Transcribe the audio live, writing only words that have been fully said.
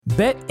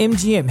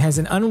BetMGM has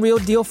an unreal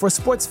deal for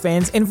sports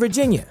fans in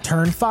Virginia.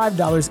 Turn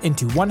 $5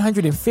 into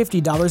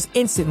 $150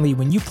 instantly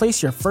when you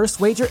place your first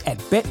wager at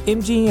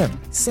BetMGM.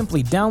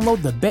 Simply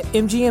download the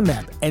BetMGM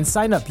app and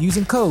sign up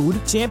using code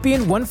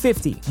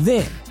Champion150.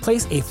 Then,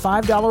 place a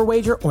 $5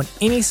 wager on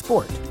any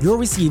sport. You'll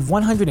receive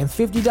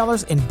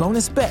 $150 in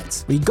bonus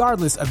bets,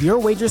 regardless of your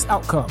wager's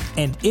outcome.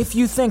 And if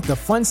you think the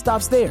fun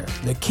stops there,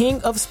 the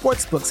King of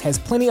Sportsbooks has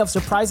plenty of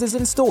surprises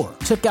in store.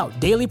 Check out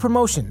daily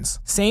promotions,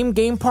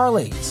 same-game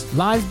parlays,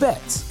 live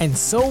bets, and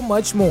so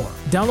much more.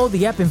 Download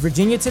the app in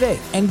Virginia today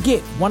and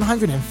get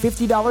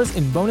 $150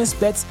 in bonus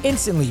bets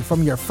instantly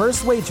from your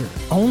first wager.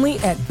 Only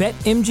at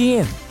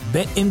BetMGM.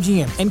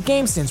 BetMGM and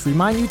GameSense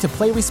remind you to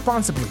play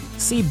responsibly.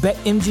 See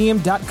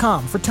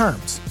BetMGM.com for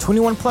terms.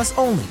 21 plus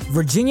only.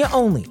 Virginia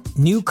only.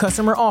 New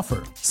customer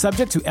offer.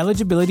 Subject to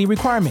eligibility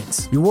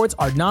requirements. Rewards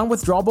are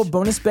non-withdrawable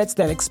bonus bets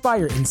that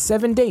expire in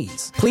 7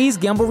 days. Please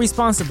gamble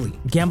responsibly.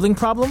 Gambling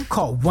problem?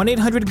 Call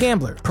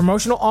 1-800-GAMBLER.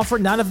 Promotional offer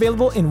not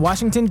available in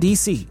Washington,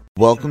 D.C.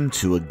 Welcome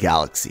to a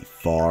galaxy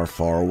far,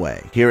 far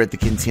away. Here at the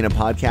Cantina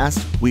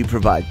Podcast, we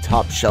provide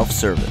top-shelf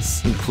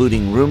service,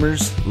 including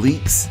rumors,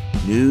 leaks,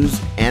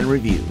 news, and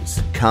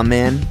reviews. Come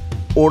in,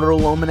 order a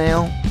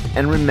Lomanale,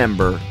 and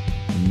remember,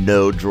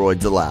 no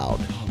droids allowed.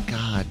 Oh,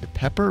 God.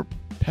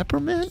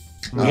 Peppermint?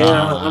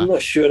 Yeah, I'm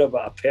not sure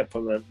about a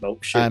peppermint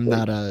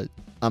milkshake.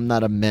 I'm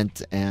not a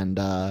mint and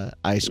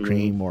ice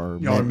cream or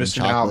mint and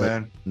missing chocolate.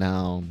 out, man.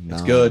 No,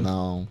 It's good.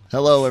 No.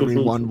 Hello,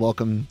 everyone.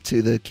 Welcome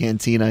to the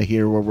Cantina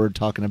here, where we're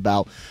talking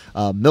about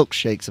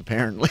milkshakes.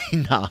 Apparently,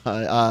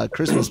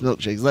 Christmas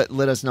milkshakes.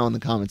 Let us know in the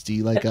comments. Do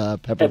you like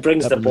pepper? It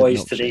brings the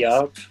boys to the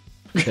yard.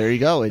 There you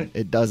go.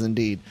 It does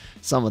indeed.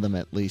 Some of them,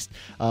 at least.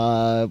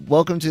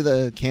 Welcome to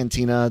the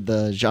Cantina,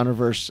 the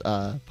Genreverse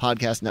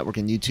podcast network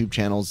and YouTube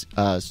channel's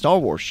Star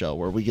Wars show,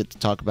 where we get to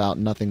talk about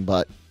nothing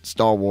but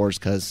Star Wars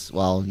because,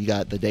 well, you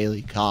got the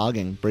Daily Cog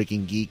and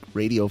Breaking Geek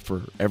Radio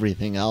for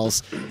everything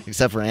else,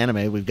 except for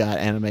anime. We've got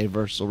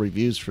Anime-versal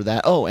reviews for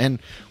that. Oh,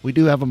 and we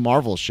do have a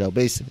Marvel show.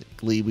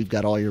 Basically, we've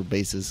got all your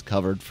bases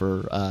covered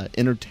for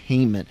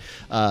entertainment,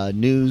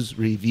 news,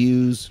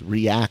 reviews,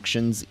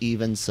 reactions,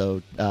 even.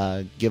 So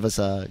give us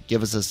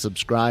a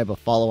subscribe, a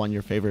follow on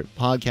your favorite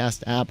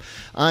podcast app.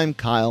 I'm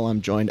Kyle.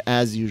 I'm joined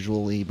as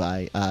usually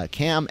by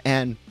Cam,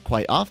 and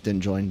quite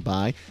often joined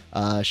by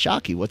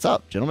Shockey. What's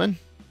up, gentlemen?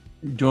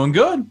 Doing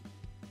good.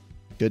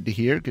 Good to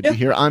hear. Good to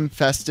hear. I'm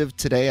festive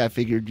today. I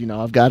figured,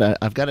 I've got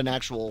an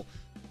actual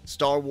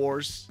Star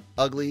Wars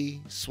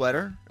ugly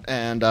sweater,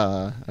 and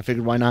I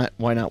figured why not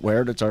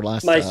wear it? It's our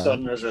last. My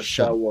son has a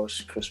show. Star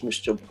Wars Christmas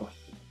jumper.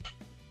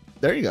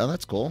 There you go.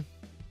 That's cool.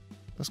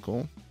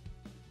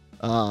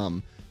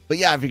 But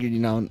yeah, I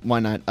figured, why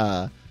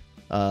not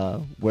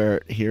wear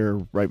it here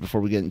right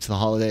before we get into the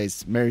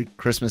holidays. Merry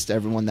Christmas to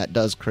everyone that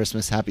does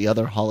Christmas. Happy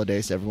other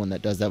holidays to everyone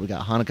that does that. We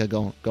got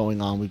Hanukkah going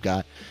on. We've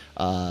got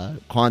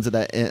Kwanzaa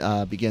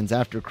that begins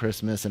after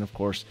Christmas, and of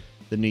course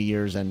the New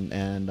Year's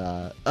and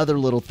other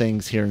little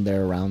things here and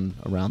there around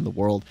the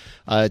world.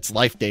 It's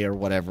Life Day or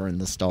whatever in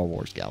the Star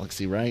Wars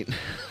galaxy, right?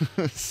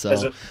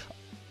 So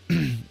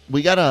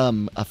we got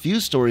a few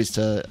stories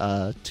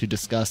to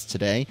discuss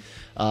today.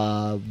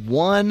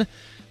 One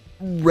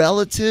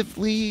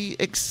relatively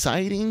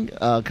exciting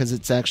because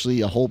it's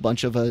actually a whole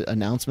bunch of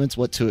announcements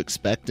what to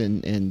expect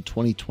in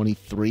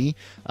 2023,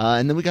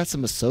 and then we got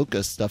some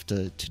Ahsoka stuff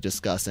to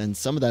discuss, and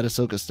some of that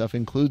Ahsoka stuff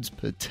includes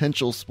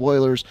potential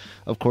spoilers.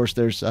 Of course,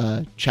 there's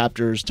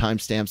chapters,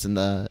 timestamps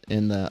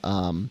in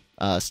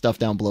the stuff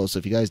down below, so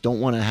if you guys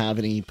don't want to have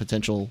any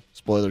potential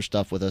spoiler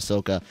stuff with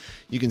Ahsoka,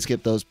 you can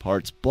skip those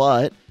parts.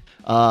 But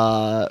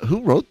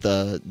who wrote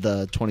the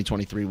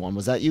 2023 one?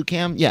 Was that you,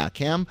 Cam? Yeah,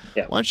 Cam.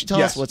 Yeah. Why don't you tell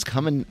us what's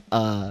coming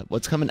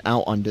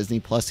out on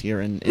Disney Plus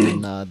here in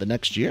the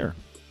next year?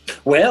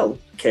 Well,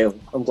 Kale,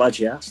 I'm glad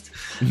you asked.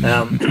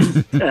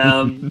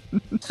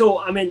 So,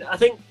 I mean, I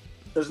think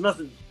there's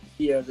nothing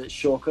here that's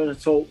shocking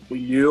at all.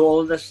 We knew all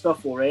of this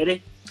stuff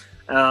already.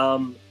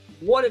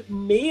 What it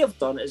may have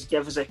done is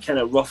give us a kind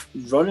of rough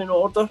running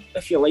order,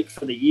 if you like,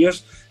 for the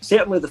years.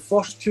 Certainly the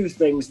first two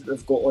things that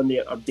they've got on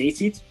there are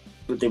dated.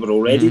 They were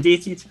already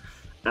dated,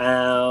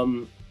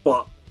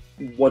 but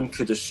one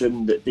could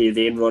assume that they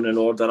then run in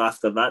order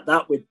after that.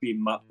 That would be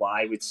what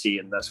I would say,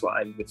 and that's what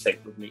I would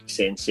think would make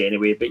sense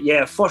anyway. But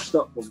yeah, first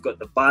up, we've got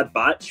the Bad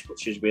Batch,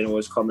 which is we know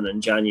is coming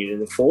on January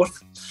the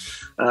 4th.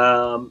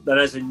 There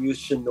is a new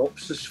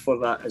synopsis for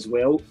that as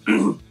well.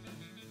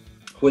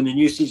 When the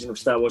new season of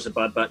Star Wars The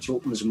Bad Batch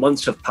opens,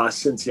 months have passed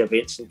since the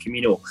events in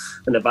Camino,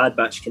 and the Bad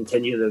Batch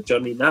continue their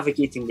journey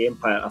navigating the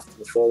Empire after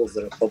the fall of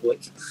the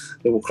Republic.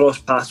 They will cross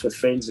paths with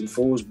friends and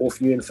foes,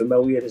 both new and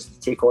familiar, as they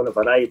take on a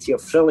variety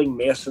of thrilling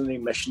mercenary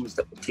missions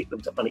that will take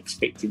them to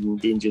unexpected and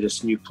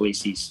dangerous new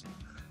places.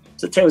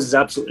 So it tells us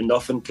absolutely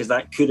nothing, because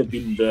that could have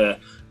been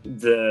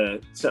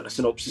the sort of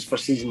synopsis for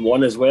season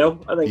 1 as well.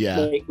 I think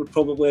Mike would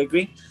probably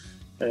agree.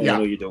 I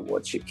know you don't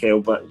watch it, Kale,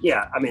 but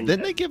yeah, I mean...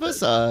 Didn't they give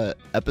us a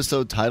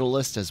episode title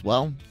list as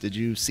well? Did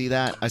you see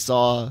that? I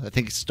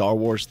think Star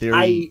Wars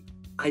Theory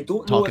I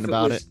don't know if it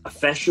was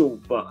official,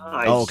 but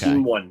I've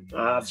seen one.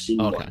 I have seen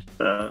one.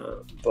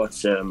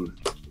 But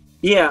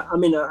yeah, I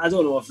mean, I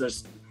don't know if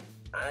there's,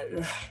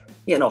 I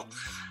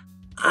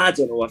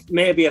don't know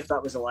if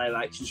that was a live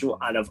action show,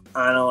 I'd have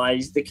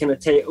analysed the kind of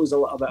titles a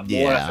little bit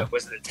more. If it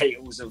was the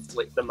titles of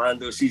like the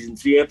Mando season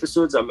 3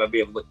 episodes, I maybe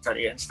have looked at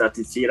it and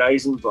started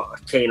theorising, but I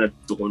kind of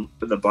don't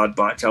with the Bad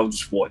Batch. I'll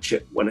just watch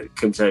it when it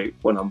comes out,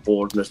 when I'm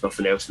bored and there's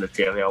nothing else in the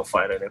telly. I'll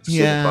fire an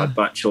episode of Bad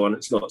Batch on.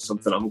 It's not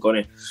something I'm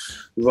going to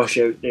rush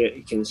out there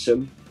to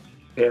consume.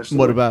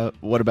 Personally.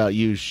 What about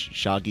you,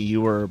 Shaggy?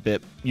 You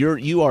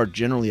are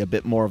generally a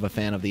bit more of a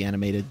fan of the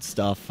animated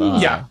stuff.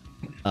 What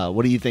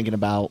are you thinking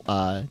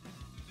about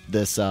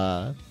this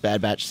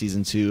Bad Batch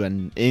season 2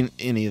 and in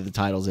any of the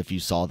titles if you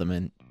saw them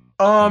in?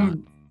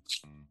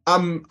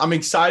 I'm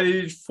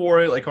excited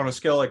for it, like on a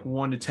scale like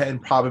 1 to 10,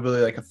 probably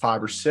like a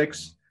 5 or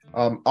 6.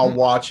 I'll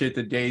watch it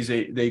the days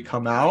they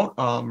come out,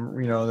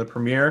 the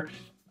premiere.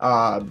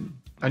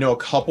 I know a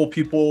couple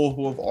people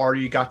who have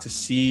already got to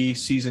see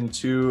season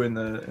 2 in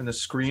the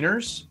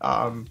screeners.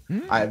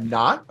 I have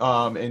not,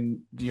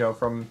 and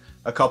from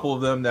a couple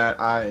of them that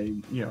I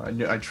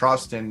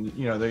trust, and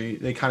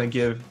they kind of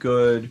give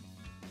good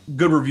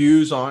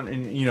reviews on,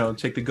 and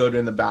take the good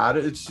and the bad.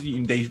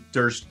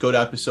 There's good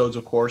episodes,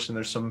 of course, and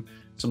there's some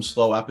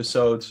slow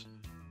episodes.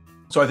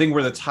 So I think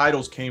where the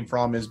titles came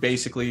from is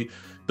basically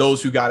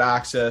those who got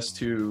access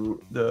to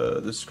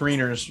the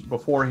screeners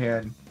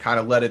beforehand kind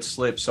of let it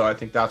slip. So I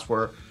think that's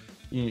where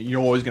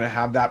you're always going to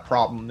have that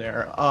problem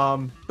there.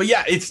 But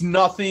yeah, it's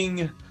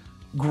nothing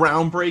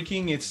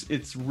groundbreaking.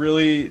 It's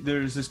really,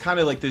 there's this kind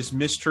of like this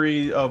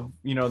mystery of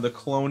the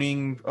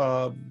cloning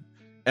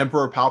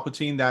Emperor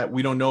Palpatine that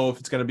we don't know if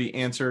it's going to be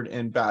answered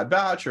in Bad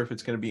Batch or if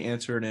it's going to be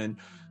answered in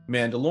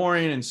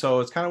Mandalorian. And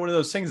so it's kind of one of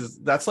those things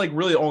that's like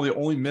really the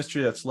only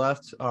mystery that's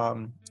left.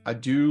 I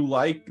do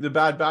like the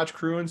Bad Batch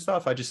crew and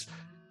stuff.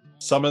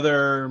 Some of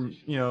their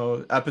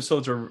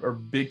episodes are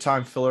big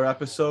time filler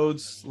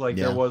episodes, like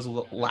there was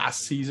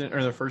last season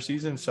or the first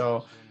season.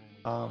 So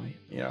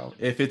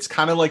if it's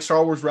kind of like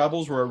Star Wars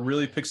Rebels where it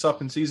really picks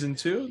up in season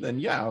 2, then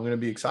I'm going to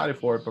be excited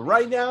for it. But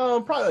right now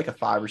I'm probably like a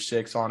 5 or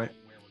 6 on it.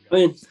 I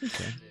mean,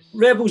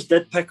 Rebels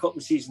did pick up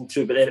in season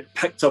 2, but then it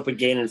picked up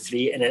again in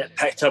 3, and then it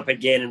picked up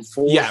again in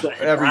 4. Yeah, so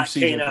every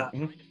season.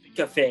 Kind of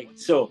effect.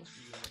 So,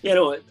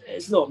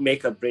 it's not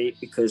make or break,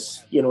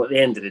 because, at the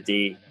end of the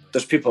day,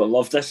 there's people that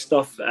love this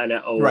stuff and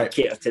it'll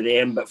cater to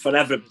them. But for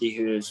everybody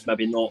who's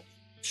maybe not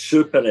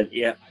super into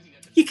it,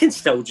 you can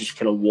still just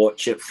kind of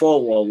watch it,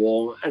 follow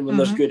along. And when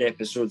there's good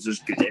episodes,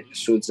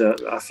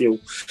 I feel. Yeah.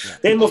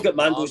 Then we've got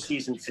Mando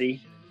season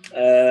 3.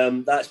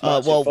 That's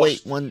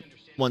wait,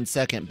 one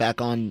second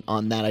back on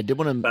that. I did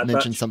want to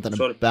mention something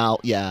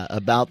about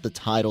the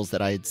titles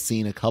that I had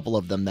seen, a couple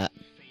of them that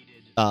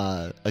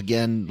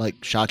again, like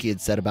Shaki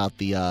had said about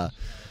the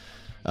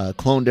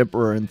cloned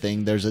emperor and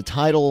thing. There's a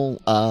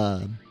title,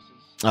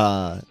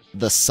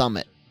 The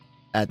Summit,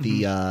 at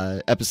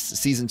the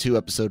season 2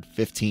 episode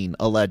 15,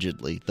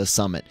 allegedly The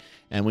Summit,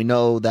 and we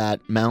know that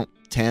Mount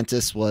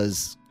Tantus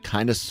was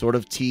kind of sort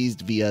of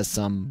teased via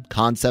some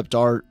concept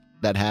art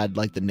that had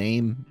like the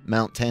name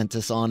Mount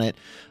Tantus on it.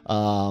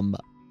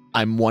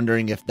 I'm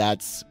wondering if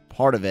that's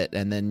part of it.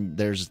 And then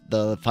there's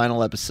the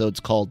final episode's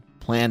called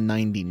Plan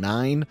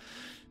 99,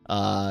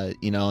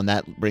 and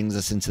that brings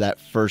us into that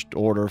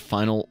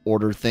final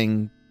order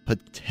thing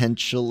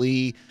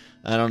potentially.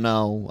 I don't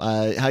know.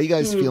 How you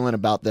guys feeling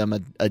about them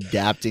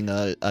adapting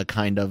a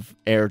kind of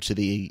heir to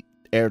the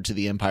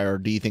Empire? Or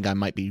do you think I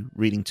might be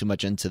reading too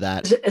much into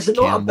that? Is it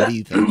not a bit, what do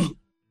you think?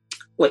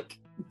 Like,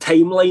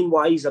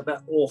 timeline-wise, a bit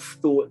off,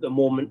 though, at the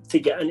moment to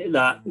get into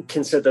that,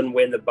 considering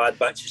when the Bad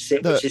Batch is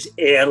set, which is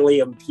early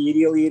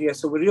Imperial area.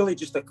 So we're really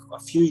just a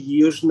few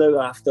years now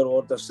after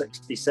Order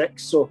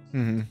 66. So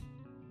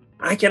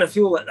I kind of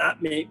feel like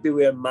that might be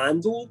where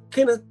Mando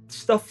kind of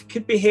stuff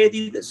could be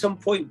headed at some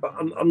point, but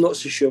I'm not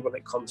so sure when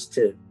it comes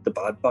to the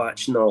Bad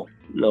Batch. No,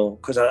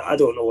 because I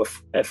don't know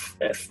if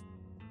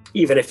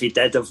even if he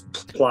did have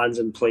plans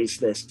in place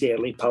this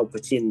early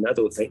Palpatine, I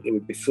don't think they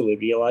would be fully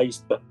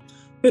realised, but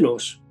who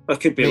knows? I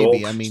could be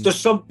wrong. I mean, there's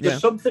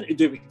something to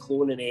do with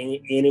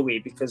cloning anyway,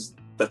 because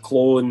the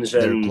clones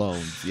and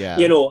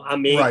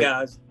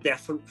Omega is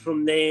different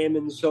from them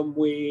in some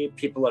way.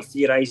 People are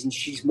theorising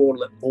she's more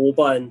like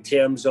Boba in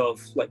terms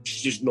of like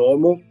she's just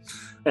normal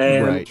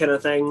kind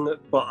of thing,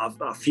 but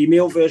a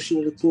female version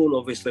of the clone,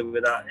 obviously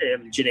with that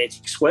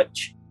genetic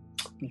switch.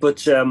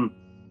 But I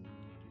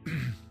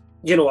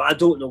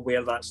don't know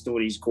where that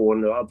story's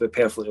going. I'll be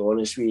perfectly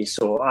honest with you.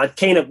 So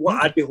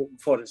what I'd be hoping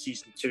for in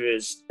season 2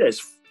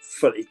 is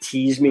for to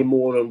tease me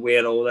more on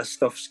where all this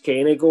stuff's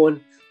kind of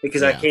going,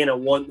 because I kind of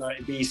want there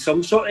to be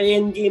some sort of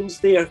end games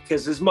there,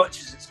 because as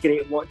much as it's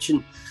great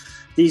watching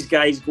these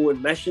guys go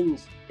on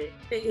missions, it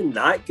ain't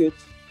that good,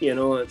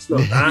 it's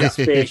not that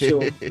special,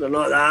 they're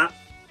not that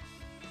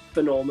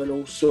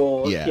phenomenal,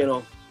 so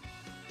all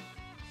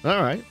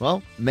right,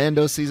 well,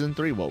 Mando season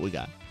 3, what we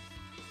got?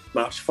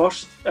 March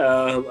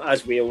 1st,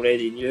 as we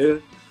already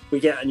knew. We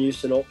get a new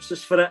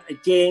synopsis for it.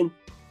 Again,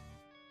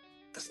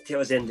 doesn't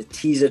tell us in the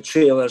teaser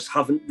trailers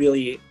haven't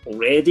really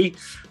already.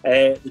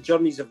 The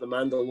journeys of the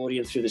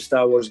Mandalorian through the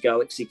Star Wars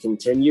galaxy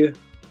continue.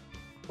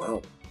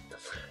 Well,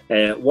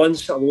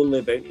 once a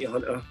lonely bounty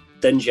hunter,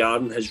 Din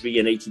Djarin has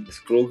reunited with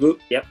Grogu.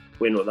 Yep,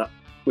 we know that.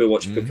 We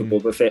watched Book of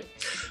Boba Fett.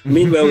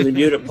 Meanwhile, the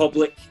New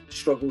Republic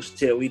struggles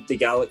to lead the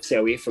galaxy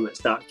away from its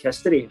dark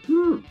history.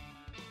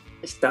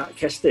 It's dark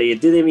history.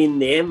 Do they mean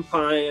the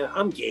Empire?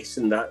 I'm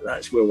guessing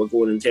that's where we're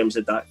going in terms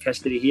of dark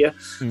history here.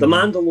 The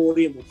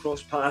Mandalorian will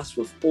cross paths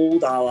with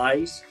old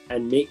allies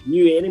and make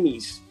new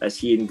enemies as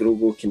he and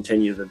Grogu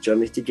continue their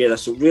journey together.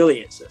 So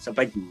really, it's a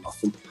big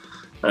nothing.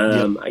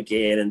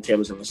 Again, in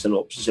terms of a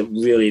synopsis, it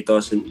really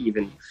doesn't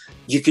even.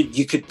 You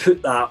could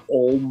put that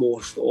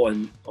almost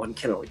on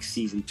kind of like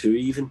season 2,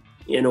 even.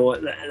 You know,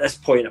 at this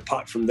point,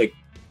 apart from the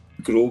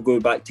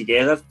Grogu back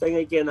together thing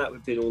again, that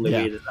would be the only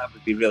way that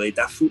would be really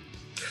different.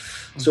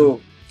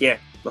 So yeah,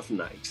 nothing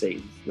that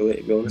exciting, really,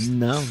 to be honest.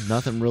 No,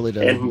 nothing really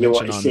to anything you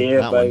want to say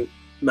about one.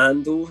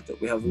 Mando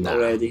that we haven't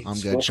already? I'm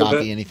good.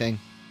 Chalky, anything?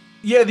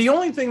 Yeah, the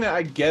only thing that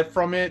I get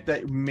from it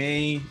that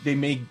they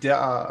may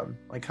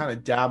like kind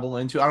of dabble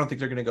into, I don't think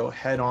they're going to go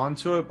head on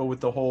to it, but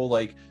with the whole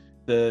like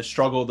the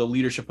struggle, the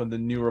leadership of the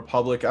New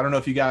Republic. I don't know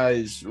if you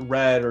guys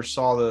read or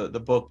saw the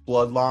book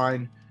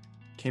Bloodline,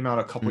 came out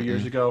a couple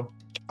years ago.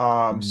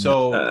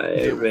 So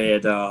I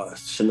read a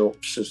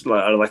synopsis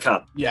like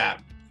a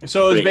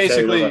So it's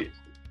basically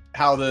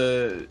how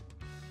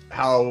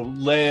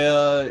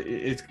Leia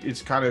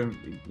it's kind of,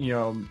 you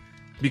know,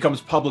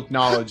 becomes public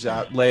knowledge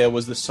that Leia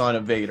was the son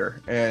of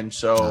Vader, and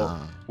so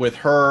with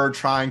her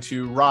trying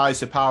to rise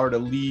to power to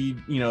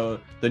lead, you know,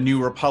 the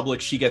New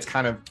Republic, she gets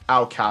kind of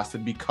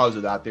outcasted because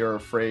of that. They're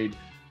afraid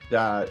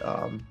that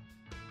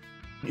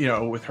you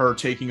know, with her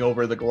taking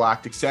over the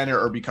Galactic Senate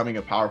or becoming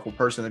a powerful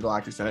person in the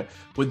Galactic Senate,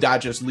 would that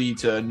just lead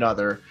to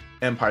another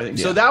Empire thing?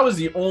 So that was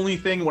the only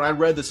thing when I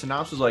read the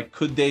synopsis, like,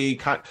 could they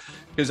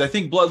because I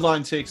think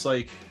Bloodline takes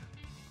like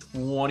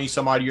 20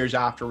 some odd years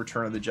after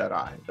Return of the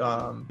Jedi,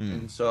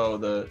 and so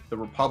the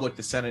Republic,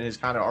 the Senate, has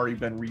kind of already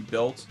been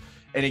rebuilt,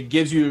 and it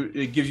gives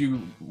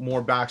you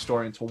more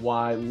backstory into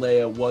why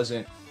Leia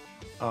wasn't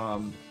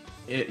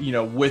you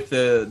know, with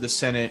the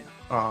Senate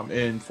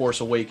in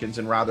Force Awakens,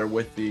 and rather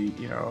with the,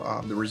 you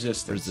know, the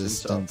Resistance.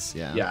 So,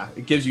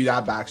 it gives you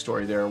that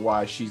backstory there,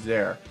 why she's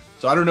there.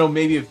 So I don't know,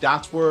 maybe if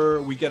that's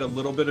where we get a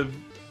little bit of,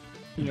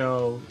 you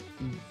know,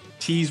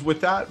 tease with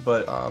that,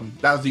 but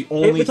that was the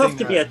only thing. It would have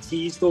to be a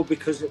tease though,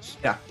 because it's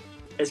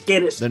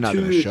they're not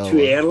too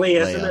early,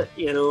 isn't it?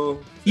 You know.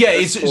 Yeah,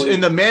 it's in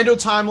the Mando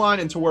timeline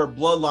into where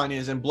Bloodline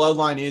is, and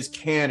Bloodline is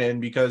canon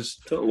because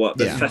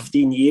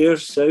 15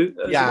 years out.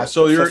 Yeah,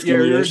 so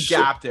you're a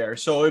gap there.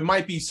 So it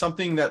might be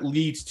something that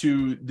leads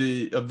to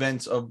the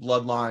events of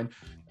Bloodline,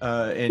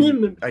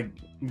 and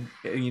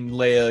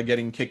Leia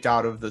getting kicked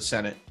out of the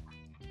Senate.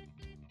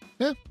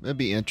 Yeah, that'd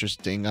be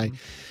interesting.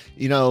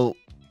 You know,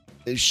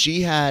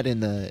 she had in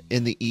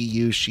the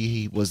EU,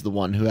 she was the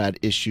one who had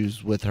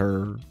issues with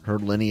her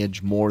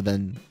lineage more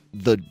than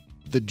the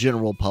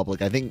general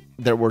public. I think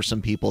there were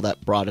some people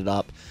that brought it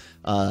up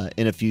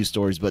in a few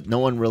stories, but no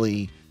one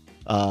really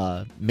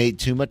made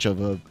too much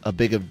of a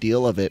big of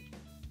deal of it.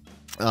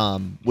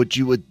 Which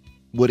you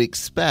would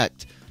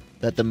expect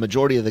that the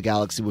majority of the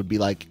galaxy would be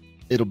like,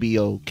 it'll be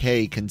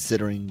okay,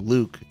 considering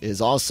Luke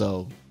is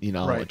also, you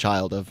know, a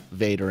child of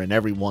Vader, and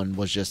everyone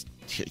was just,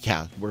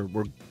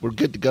 we're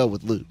good to go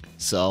with Luke.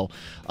 So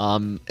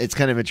it's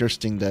kind of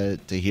interesting to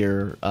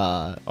hear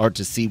or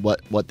to see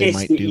what they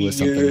might do with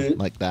something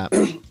like that.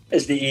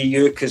 Is the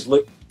EU, because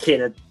Luke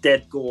kind of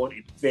did go on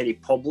to very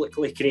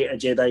publicly create a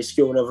Jedi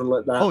school and everything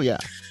like that. Oh yeah.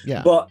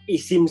 But he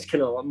seems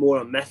kind of more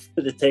a myth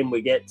by the time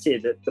we get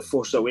to the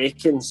Force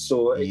Awakens,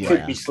 so it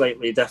could be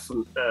slightly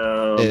different.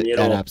 It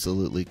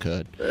absolutely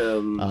could.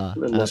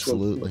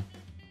 Absolutely.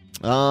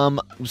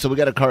 So we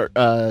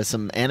got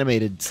some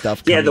animated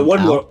stuff coming the one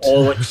out. we're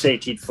all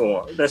excited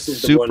for. This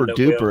is the one that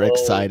duper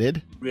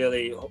excited.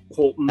 Really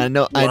hoping. I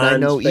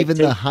know even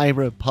the High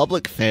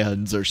Republic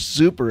fans are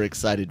super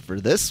excited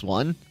for this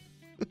one.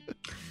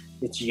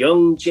 It's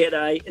Young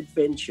Jedi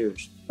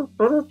Adventures,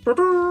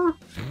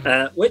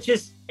 which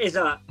is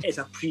a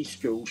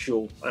preschool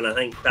show, and I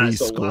think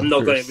that's all. I'm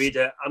not going to read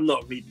it. I'm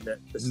not reading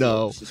it. This is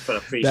for a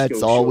preschool.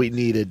 That's all we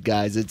needed,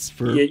 guys. It's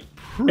for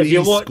preschoolers. If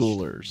you watch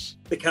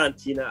the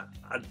Cantina,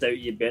 I doubt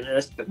you'd be into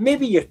this, but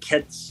maybe your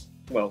kids.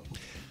 Well,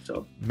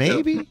 so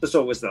maybe there's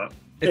always that.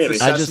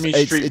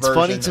 It's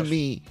funny to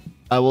me.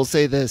 I will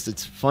say this: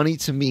 it's funny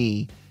to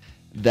me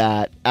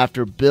that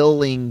after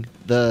billing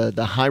the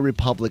High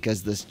Republic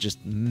as this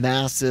just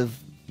massive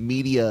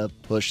media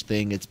push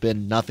thing, it's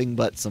been nothing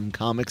but some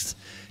comics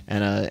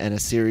and a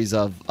series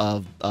of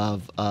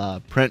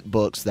print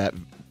books that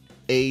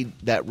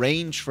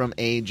range from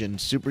age and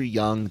super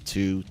young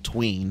to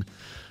tween,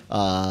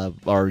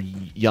 or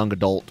young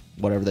adult,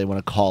 whatever they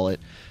want to call it,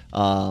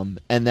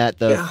 and that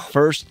the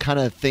first kind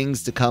of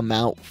things to come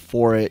out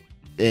for it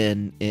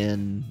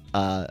in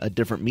a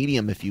different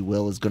medium, if you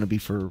will, is going to be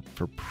for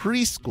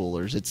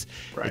preschoolers. It's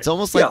Right. it's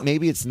almost like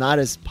maybe it's not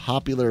as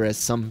popular as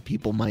some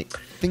people might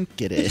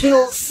think it is. You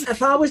know,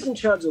 if I was in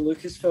charge of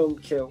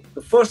Lucasfilm, Kel,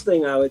 the first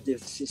thing I would do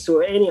is, so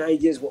any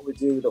ideas what we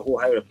do with the whole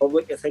High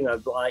Republic thing,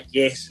 I'd be like,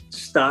 yes,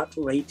 start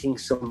writing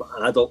some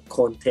adult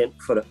content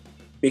for it,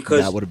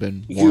 because that would have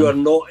been you one. are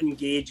not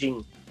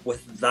engaging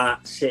with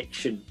that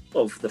section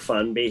of the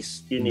fan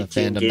base. You need to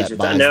fandom engage that with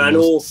buys that. Now, the I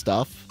know most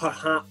stuff.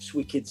 perhaps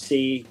we could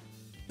say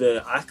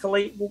the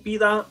Acolyte will be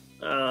that,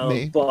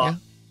 but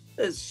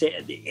it's set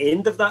at the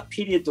end of that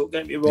period, don't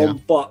get me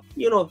wrong, but,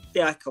 you know,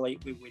 the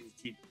Acolyte, we need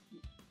to,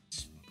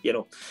 you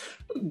know,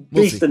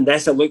 based on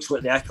this, it looks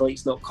like the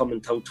Acolyte's not coming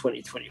until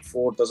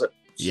 2024, does it?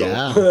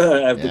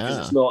 So, because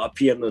it's not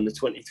appearing on the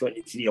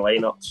 2023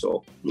 lineup,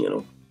 so, you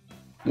know.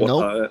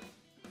 Nope.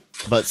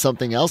 But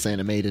something else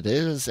animated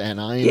is, and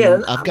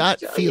I've got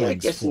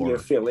feelings for. You're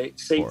fairly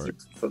excited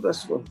for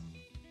this one.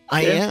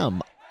 I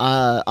am.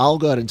 I'll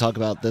go ahead and talk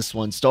about this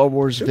one. Star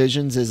Wars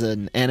Visions is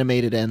an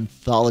animated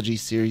anthology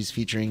series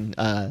featuring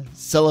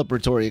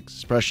celebratory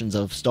expressions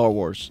of Star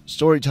Wars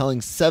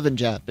storytelling. 7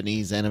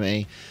 Japanese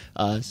anime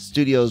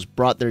studios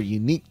brought their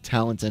unique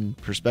talent and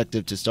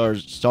perspective to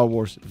Star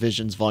Wars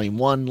Visions Volume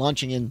 1,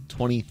 launching in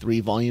 23.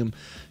 Volume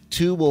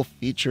 2 will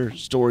feature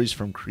stories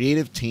from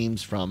creative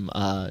teams from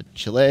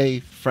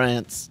Chile,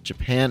 France,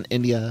 Japan,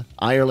 India,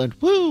 Ireland,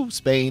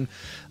 Spain,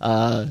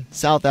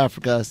 South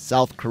Africa,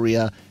 South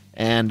Korea,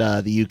 and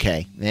the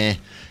UK. And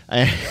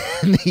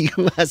the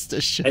US to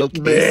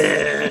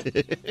showcase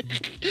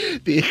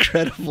the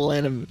incredible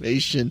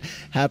animation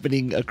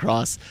happening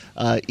across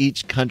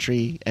each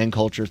country and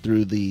culture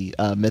through the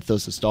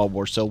mythos of Star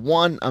Wars. So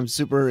one, I'm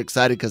super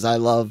excited because I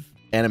love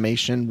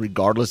animation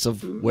regardless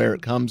of where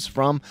it comes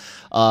from,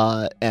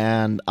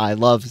 and I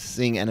love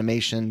seeing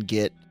animation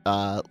get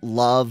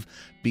love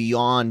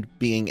beyond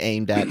being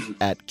aimed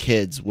at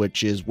kids,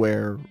 which is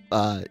where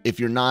if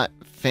you're not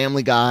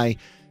Family Guy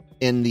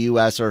in the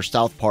US or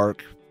South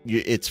Park,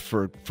 it's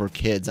for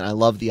kids. And I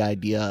love the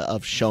idea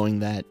of showing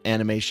that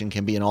animation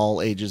can be an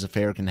all ages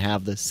affair, can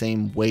have the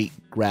same weight,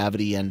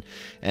 gravity, and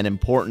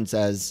importance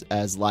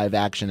as live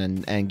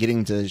action, and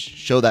getting to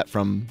show that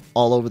from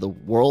all over the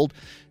world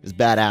is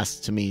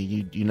badass to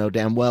me. You know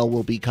damn well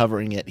we'll be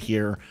covering it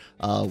here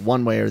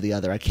one way or the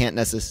other. I can't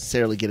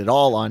necessarily get it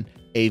all on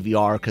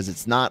AVR because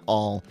it's not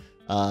all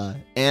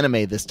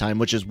anime this time,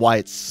 which is why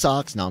it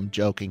sucks. No, I'm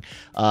joking.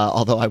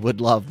 Although I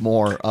would love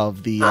more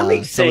of the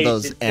some of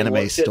those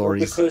anime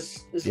stories.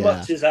 Because as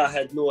much as I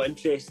had no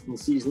interest in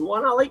season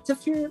 1, I liked a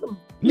few of them.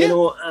 You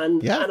know,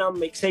 and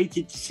I'm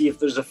excited to see if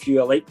there's a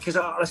few I like, because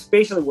I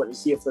especially want to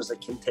see if there's a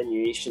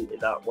continuation to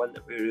that one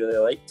that we really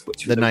liked,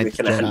 which the Ninth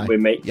Jedi.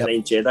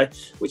 Ninth Jedi,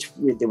 which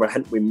they were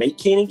hinting we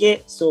might kind of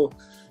get. So.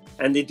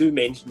 And they do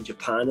mention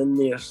Japan in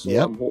there, so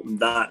I'm hoping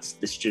that's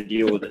the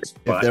studio that's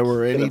back. If there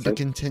were any to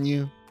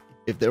continue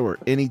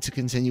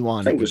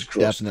on, it would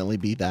definitely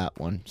be that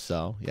one.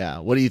 So, yeah.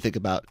 What do you think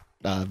about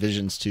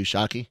Visions 2,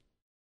 Shocky?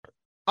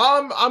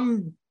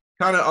 I'm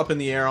kind of up in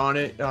the air on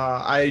it.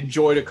 I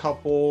enjoyed a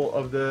couple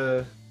of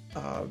the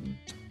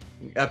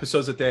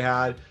episodes that they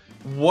had.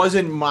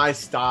 Wasn't my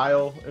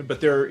style,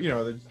 but there's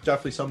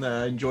definitely some that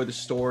I enjoyed the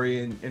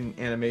story and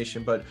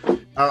animation, but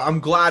I'm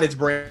glad it's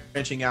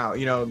branching out,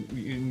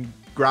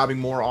 grabbing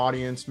more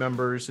audience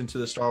members into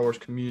the Star Wars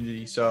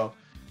community. So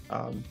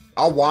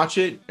I'll watch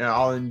it and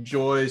I'll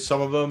enjoy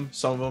some of them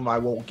I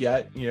won't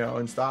get,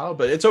 in style,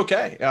 but it's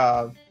okay.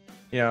 I'm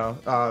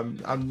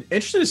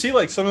interested to see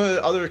like some of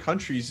the other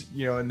countries,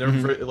 and their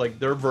like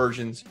their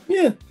versions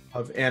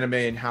of anime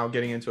and how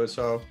getting into it.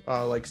 So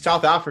like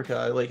South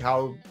Africa, like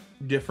how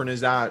different is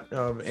that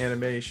of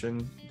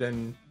animation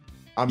than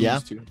I'm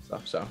used to and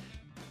stuff. So,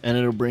 and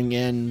it'll bring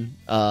in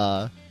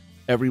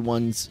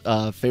everyone's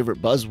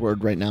favorite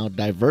buzzword right now,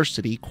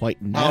 diversity,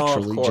 quite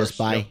naturally, just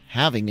by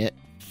having it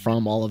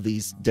from all of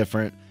these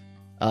different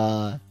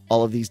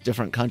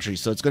countries.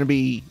 So it's going to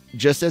be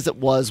just as it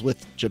was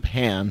with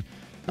Japan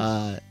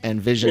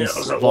and Visions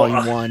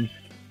Volume 1,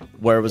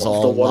 where it was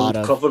all a lot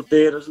of covered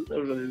there, isn't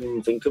there? Really, when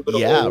you think about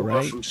it,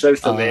 right. From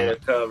South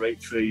America right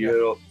through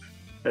Europe.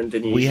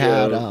 Indonesia. We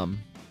had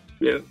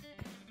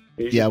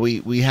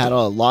we had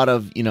a lot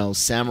of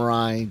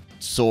samurai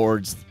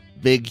swords,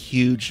 big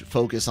huge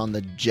focus on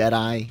the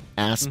Jedi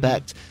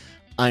aspect.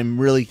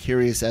 I'm really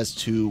curious as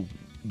to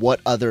what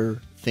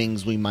other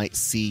things we might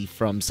see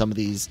from some of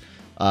these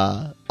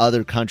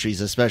other countries,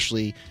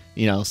 especially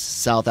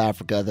South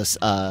Africa,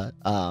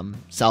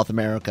 South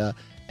America,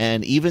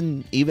 and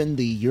even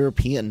the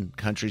European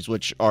countries,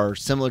 which are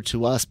similar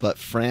to us, but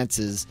France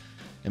is,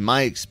 in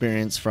my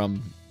experience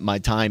from my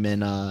time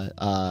in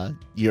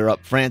Europe,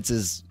 France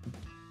is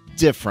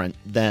different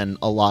than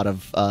a lot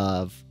of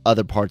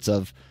other parts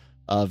of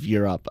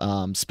Europe.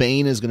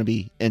 Spain is going to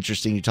be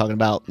interesting. You're talking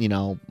about, they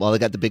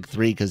got the big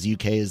three because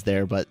UK is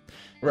there, but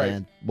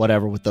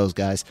whatever with those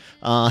guys.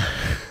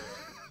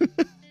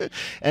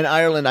 And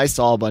Ireland, I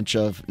saw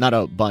not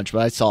a bunch, but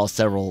I saw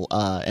several,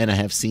 and I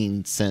have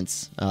seen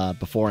since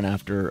before and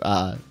after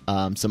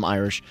some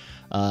Irish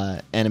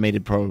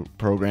animated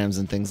programs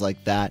and things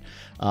like that.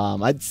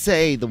 I'd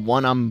say the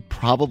one I'm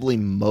probably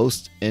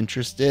most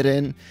interested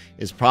in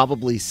is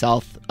probably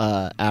South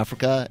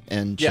Africa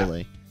and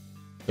Chile.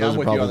 Those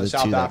are probably the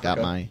two that got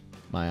my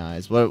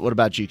eyes. What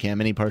about you,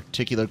 Cam? Any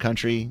particular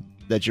country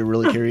that you're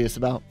really curious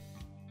about?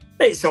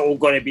 It's all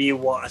going to be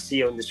what I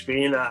see on the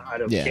screen. I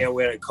don't care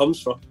where it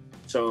comes from.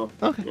 So,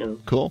 okay,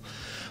 cool.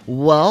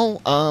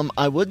 Well,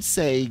 I would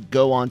say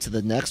go on to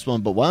the next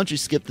one, but why don't you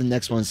skip the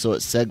next one so it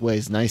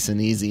segues nice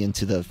and easy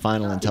into the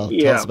final and tell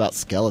us about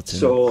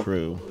Skeleton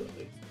Crew.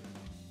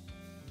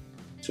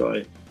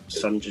 Sorry,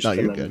 son just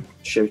came in and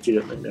shouted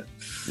at me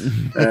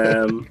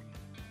now.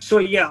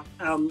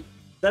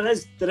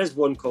 There is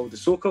one called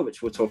Ahsoka,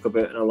 which we'll talk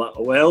about in a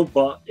little while,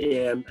 but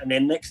and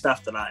then next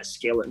after that is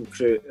Skeleton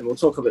Crew, and we'll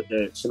talk about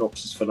the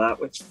synopsis for that,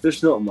 which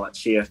there's not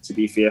much here, to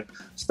be fair.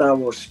 Star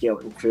Wars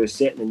Skeleton Crew,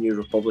 set in the New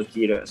Republic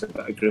era. It's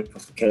about a group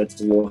of kids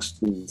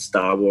lost in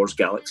Star Wars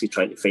galaxy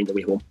trying to find a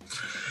way home.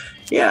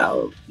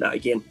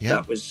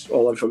 That was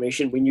all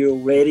information we knew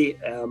already.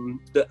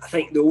 I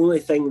think the only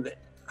thing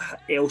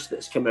else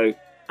that's come out,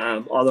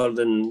 other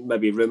than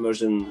maybe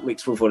rumours and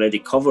leaks we've already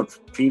covered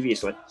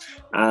previously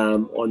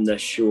on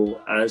this show,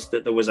 is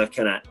that there was a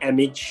kind of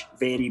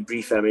very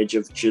brief image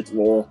of Jude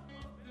Law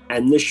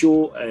in the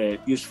show,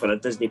 used for a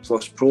Disney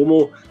Plus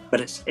promo,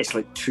 but it's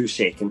like 2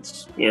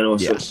 seconds, so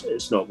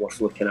it's not worth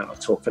looking at or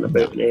talking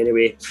about in any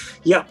way.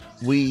 Yeah.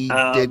 We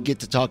did get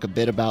to talk a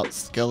bit about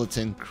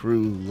Skeleton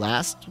Crew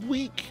last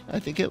week, I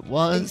think it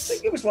was. I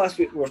think it was last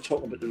week we were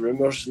talking about the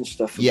rumours and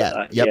stuff.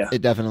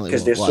 It definitely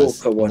was. Because the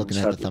Ahsoka ones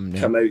hadn't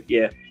come out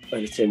yet by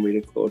the time we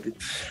recorded.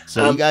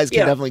 So you guys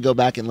can definitely go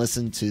back and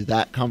listen to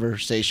that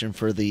conversation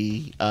for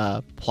the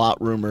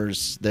plot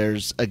rumors.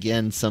 There's,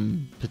 again,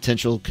 some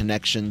potential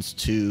connections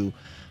to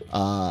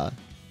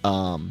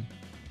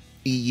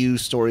EU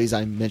stories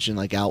I mentioned,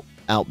 like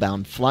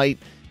Outbound Flight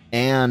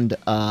and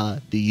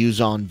the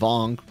Yuzon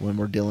Vong, when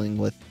we're dealing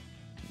with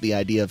the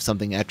idea of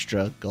something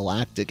extra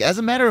galactic. As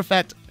a matter of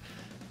fact,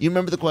 you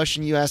remember the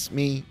question you asked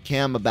me,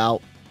 Cam,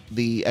 about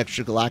the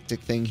extra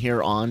galactic thing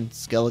here on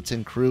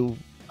Skeleton Crew?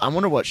 I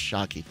wonder what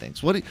Shockey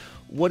thinks. What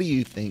do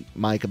you think,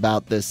 Mike,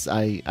 about this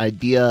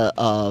idea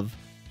of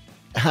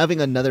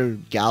having another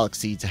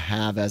galaxy to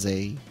have as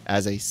a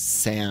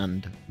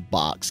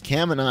sandbox?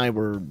 Cam and I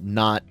were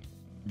not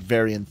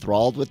very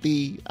enthralled with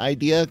the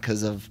idea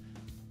because of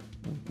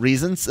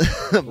reasons.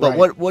 But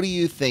what do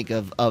you think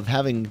of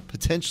having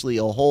potentially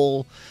a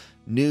whole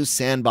new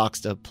sandbox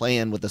to play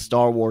in with a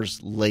Star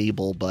Wars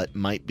label, but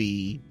might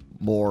be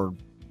more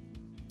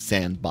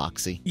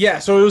sandboxy? Yeah,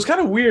 so it was kind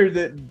of weird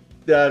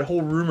that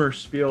whole rumor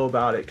spiel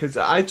about it, because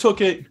I took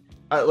it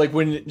like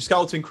when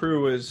Skeleton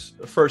Crew was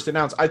first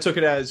announced, I took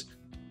it as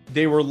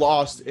they were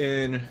lost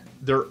in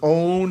their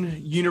own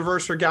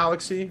universe or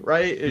galaxy,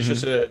 right? It's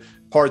just a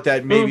part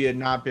that maybe had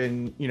not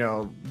been,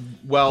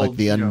 like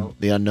the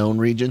unknown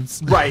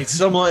regions, right?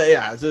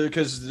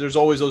 Because there's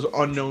always those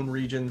unknown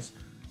regions.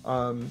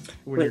 When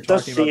it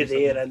does say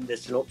there in the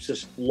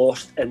synopsis,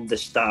 lost in the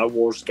Star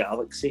Wars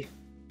galaxy.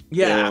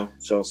 Yeah.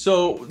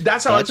 So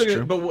that's how I took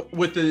it. But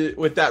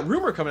with that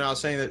rumor coming out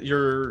saying that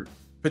you're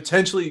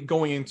potentially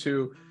going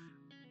into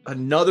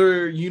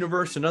another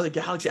universe, another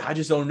galaxy, I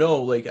just don't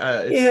know. Like,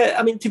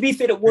 I mean, to be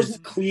fair, it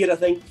wasn't clear. I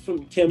think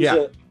from terms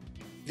of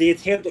they had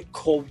heard it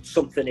called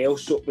something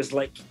else, so it was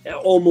like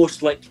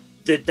almost like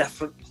the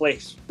different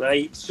place,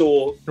 right?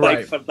 So,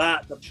 like for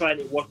that, they're trying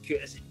to work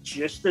out: is it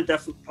just a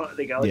different part of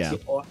the galaxy,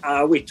 or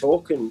are we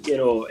talking,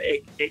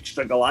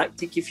 extra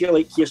galactic, if you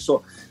like here?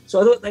 So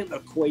I don't think they're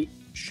quite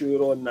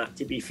sure on that,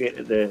 to be fair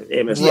to the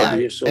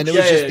MSW. So, and it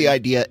was just the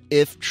idea,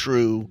 if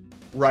true,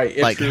 right?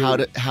 Like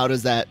how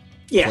does that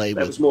play?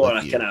 That was more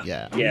a kind of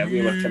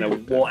we were kind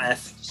of what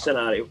if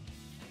scenario.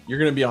 You're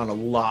going to be on a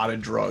lot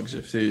of drugs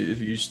if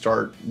you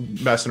start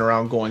messing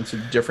around going to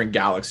different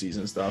galaxies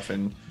and stuff.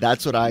 And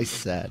that's what I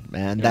said,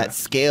 man. That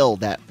scale,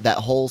 that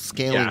whole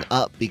scaling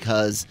up,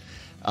 because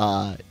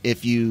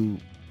if you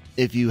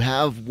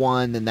have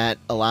one, then that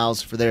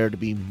allows for there to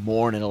be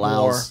more, and it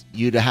allows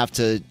you to have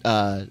to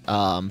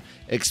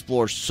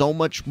explore so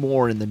much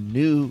more in the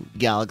new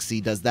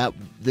galaxy. Does that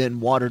then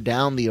water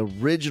down the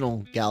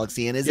original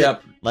galaxy? And is it,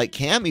 like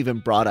Cam even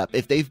brought up,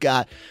 if they've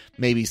got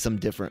maybe some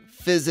different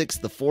physics,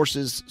 the Force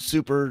is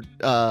super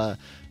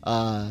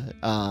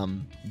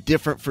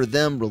different for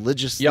them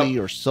religiously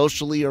or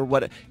socially, or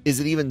what? Is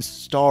it even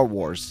Star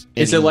Wars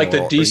anymore? Is it like the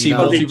DC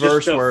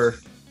multiverse where...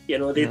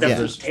 they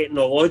different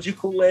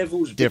technological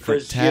levels,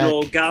 different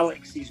because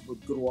galaxies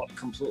would grow up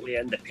completely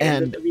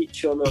independent of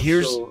each other.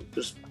 So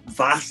there's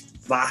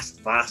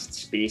vast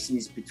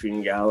spaces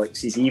between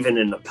galaxies. Even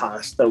in the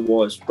past there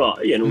was,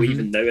 but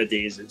even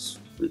nowadays it's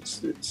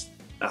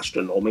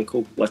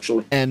astronomical,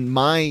 literally. And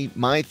my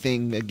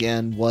thing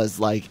again was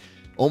like,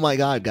 oh my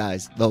god,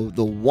 guys, the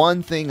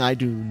one thing I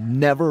do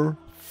never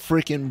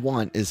freaking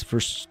want is for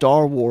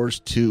Star Wars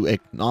to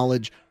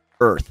acknowledge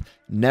Earth.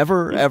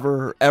 Never,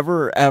 ever,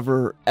 ever,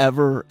 ever,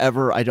 ever,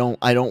 ever. I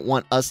don't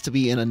want us to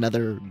be in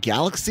another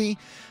galaxy.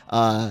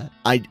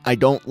 I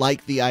don't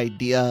like the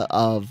idea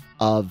of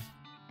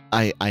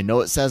I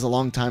know it says a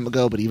long time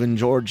ago, but even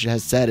George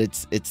has said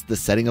it's the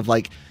setting of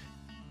like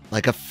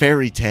a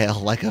fairy tale,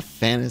 like a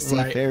fantasy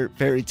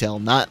fairy tale,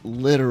 not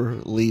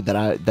literally that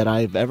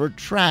I've ever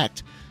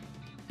tracked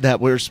that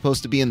we're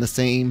supposed to be in the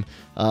same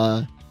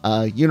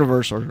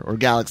universe or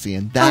galaxy,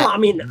 and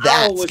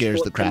that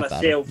scares the crap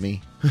out of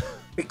me.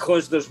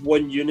 Because there's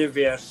one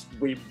universe,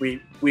 we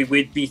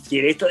would be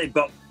theoretically,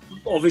 but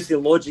obviously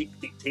logic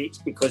dictates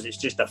because it's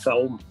just a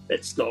film,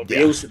 it's not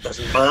real, so it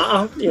doesn't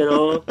matter, you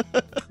know.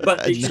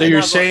 But so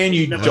you're saying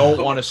you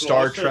don't want a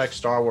Star Trek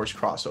Star Wars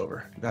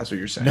crossover? That's what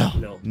you're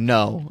saying?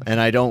 No, and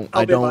I don't.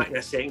 I'll be back in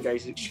a second,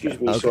 guys. Excuse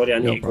me. Okay, sorry, I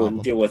need to go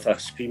and deal with a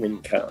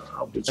screaming cat.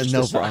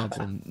 No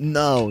problem.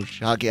 No,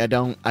 Shocky, I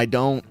don't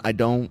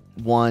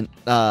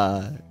want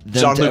them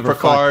Jean-Luc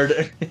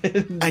Picard.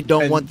 I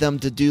don't want them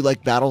to do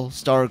like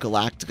Battlestar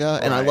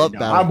Galactica, and I love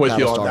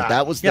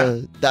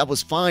Battlestar. That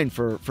was fine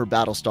for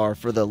Battlestar,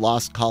 for the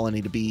Lost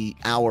Colony to be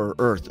our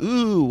Earth.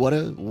 Ooh,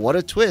 what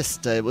a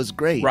twist! It was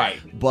great, right?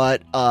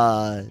 But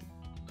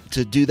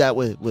to do that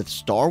with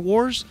Star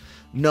Wars,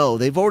 no,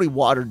 they've already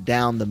watered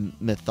down the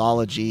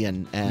mythology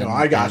and no,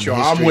 I got you.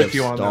 I'm with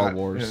you on Star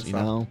Wars. You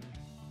know,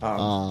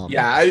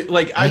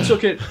 I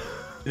took it.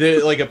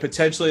 Like a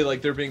potentially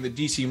like there being the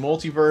DC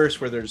multiverse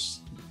where there's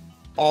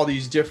all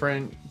these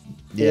different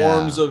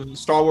forms of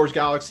Star Wars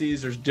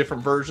galaxies. There's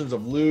different versions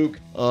of Luke,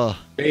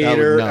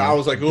 Vader. I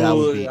was like, ooh,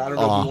 I don't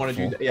know if we want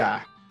to do that.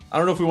 Yeah, I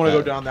don't know if we want to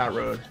go down that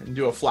road and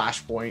do a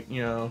Flashpoint.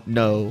 You know,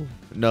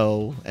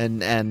 no,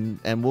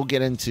 and we'll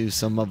get into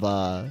some of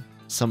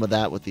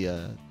that with the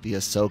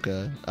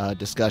Ahsoka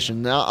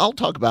discussion. Now I'll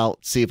talk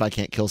about, see if I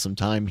can't kill some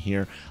time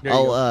here.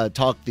 I'll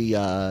talk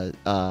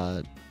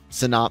the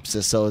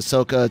synopsis. So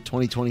Ahsoka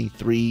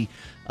 2023,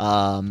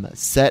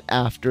 set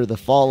after the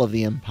fall of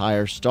the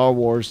Empire, Star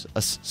Wars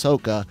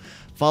Ahsoka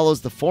follows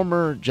the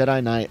former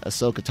Jedi Knight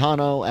Ahsoka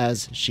Tano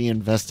as she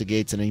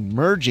investigates an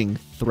emerging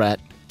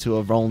threat to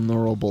a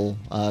vulnerable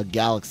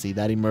galaxy.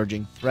 That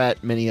emerging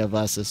threat, many of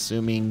us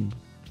assuming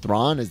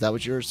Thrawn. Is that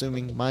what you're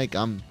assuming, Mike?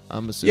 I'm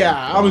assuming.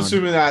 Yeah, Thrawn. I'm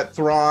assuming that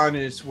Thrawn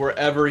is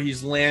wherever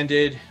he's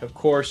landed. Of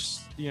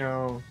course, you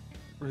know,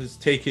 has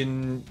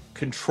taken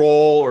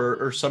control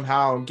or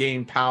somehow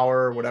gained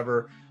power,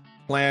 whatever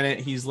planet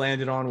he's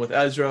landed on with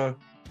Ezra,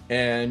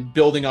 and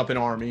building up an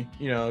army,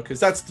 you know, because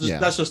that's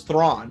just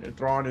Thrawn. And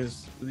Thrawn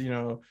is, you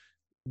know,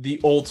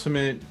 the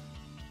ultimate,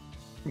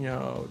 you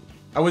know,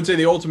 I wouldn't say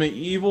the ultimate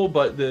evil,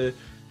 but the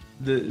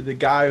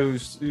guy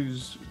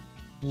who's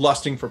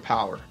lusting for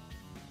power.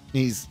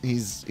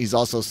 He's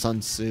also Sun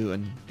Tzu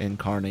and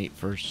incarnate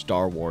for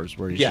Star Wars,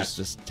 where he's just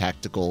this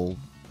tactical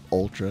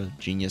ultra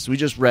genius. We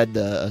just read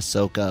the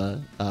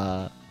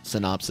Ahsoka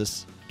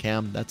synopsis,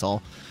 Cam. That's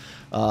all.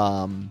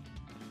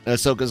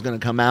 Ahsoka's going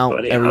to come out.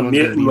 Sorry, everyone's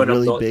going to be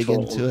really big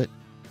into it.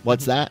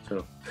 What's that?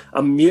 So,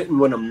 I'm muting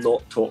when I'm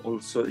not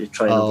talking, so you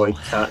try and avoid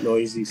cat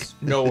noises.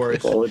 No worries.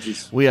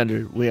 Apologies. We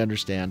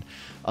understand.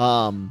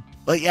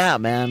 But yeah,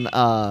 man,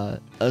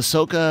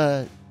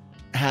 Ahsoka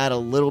had a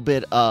little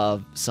bit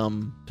of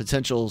some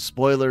potential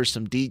spoilers,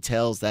 some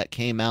details that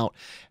came out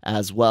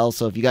as well.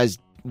 So if you guys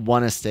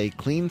want to stay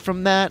clean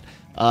from that,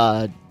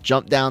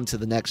 jump down to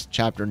the next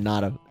chapter,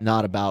 not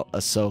about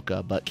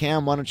Ahsoka. But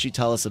Cam, why don't you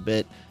tell us a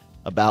bit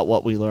about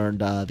what we learned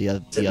the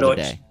other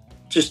day?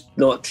 Just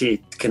not to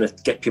kind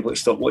of get people to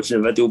stop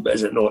watching the video, but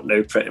is it not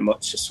now pretty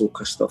much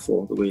Ahsoka stuff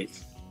all the way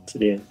to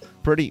the end?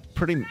 Pretty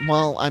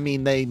well. I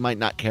mean, they might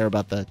not care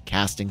about the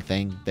casting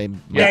thing. They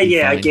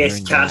I guess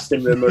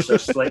casting rumors are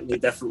slightly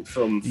different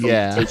from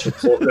potential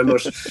plot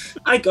rumors.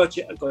 I got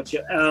you.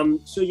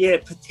 So yeah,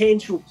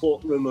 potential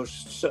plot rumors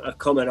sort of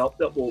coming up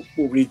that we'll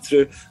read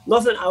through.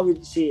 Nothing I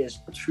would say is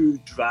too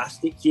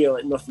drastic here.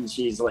 Like nothing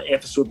says like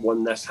episode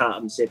 1 this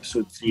happens,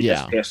 episode 3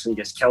 this person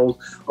gets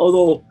killed.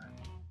 Although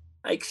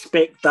I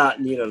expect that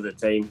nearer the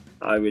time,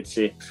 I would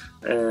say.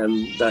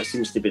 That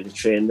seems to be the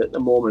trend at the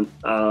moment.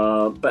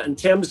 But in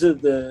terms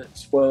of the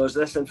spoilers,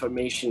 this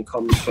information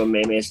comes from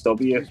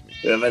MSW,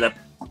 who have had a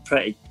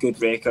pretty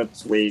good record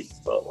with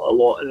a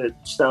lot of the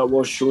Star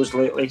Wars shows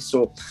lately.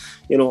 So,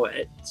 you know,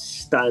 it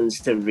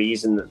stands to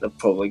reason that they've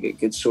probably got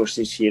good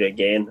sources here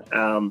again.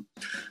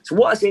 So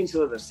what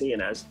essentially they're saying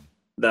is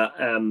that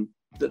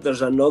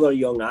there's another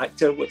young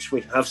actor, which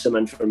we have some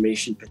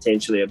information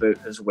potentially about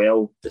as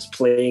well, that's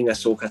playing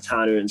Ahsoka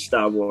Tano in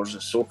Star Wars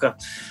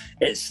Ahsoka.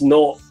 It's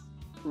not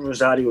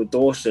Rosario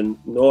Dawson,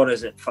 nor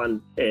is it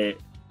fan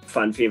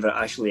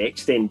favourite Ashley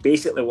Eckstein.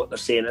 Basically what they're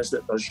saying is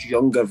that there's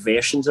younger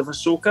versions of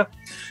Ahsoka,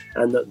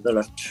 and that there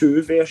are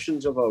 2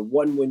 versions of her.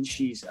 One when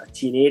she's a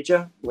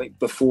teenager, like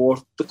before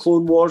the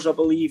Clone Wars, I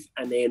believe,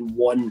 and then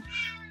one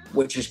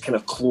which is kind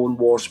of Clone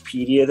Wars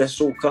period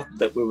Ahsoka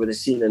that we would have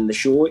seen in the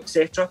show,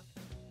 etc.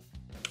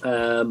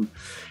 And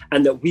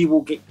that we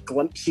will get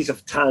glimpses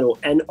of Tano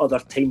in other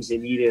times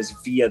and eras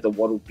via the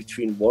World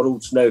Between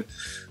Worlds. Now,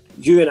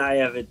 you and I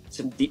have had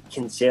some deep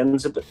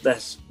concerns about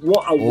this.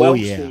 What I will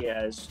say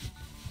is,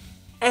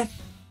 if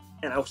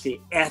and I'll say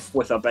if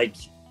with a big,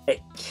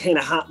 it kind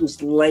of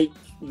happens like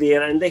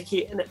they're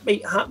indicating it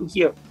might happen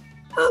here,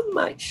 I'm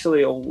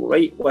actually all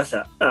right with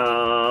it.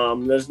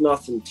 There's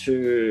nothing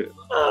to,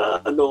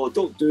 no,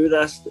 don't do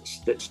this,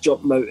 that's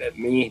jumping out at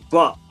me.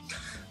 But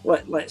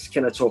let's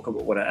kind of talk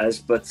about what it is.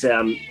 But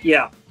there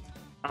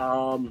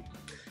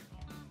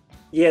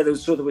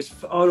was.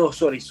 Oh no,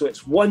 sorry. So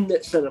it's one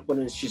that's in it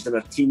when she's in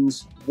her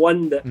teens,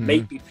 one that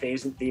might be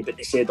present day, but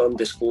they said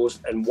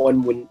undisclosed, and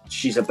one when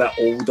she's a bit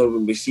older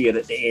when we see her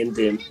at the end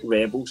of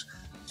Rebels.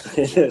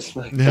 It's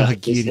like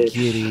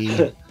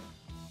kitty.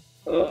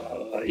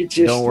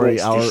 Don't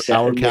worry,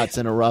 our cats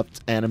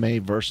interrupt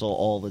anime Versal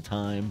all the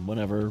time.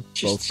 Whenever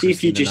just both see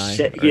if you just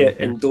sit here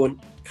and don't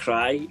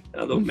cry.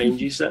 I don't mind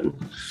you sitting.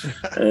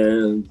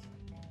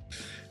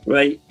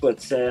 Right,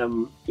 but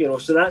so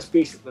that's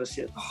basically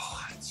saying,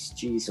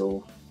 jeez,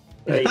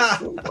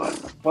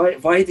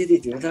 right. why did he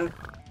do that?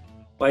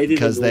 Why did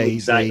because he know they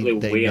exactly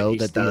they know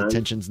that stand? The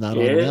attention's not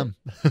on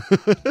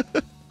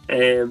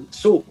them.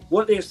 So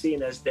what they're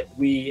saying is that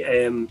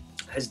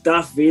his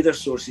Darth Vader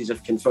sources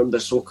have confirmed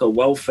Ahsoka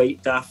will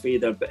fight Darth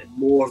Vader, but in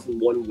more than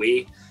one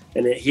way,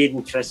 and that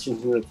Hayden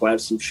Christensen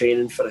required some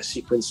training for a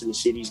sequence in the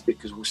series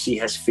because we'll see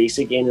his face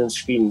again on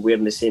screen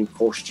wearing the same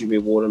costume he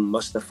wore in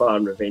Mustafar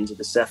and Revenge of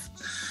the Sith.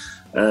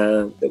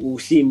 That we'll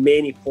see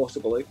many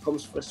possible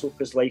outcomes for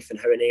Ahsoka's life and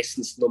how, in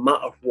essence, no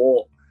matter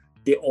what,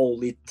 they all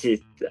lead to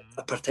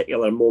a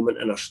particular moment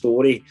in her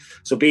story.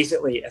 So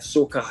basically, if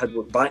Ahsoka had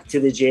went back to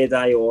the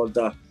Jedi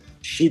Order,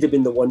 she'd have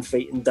been the one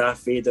fighting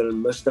Darth Vader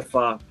and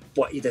Mustafar,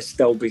 but he'd have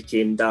still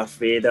became Darth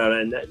Vader.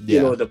 And,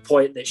 the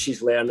point that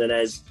she's learning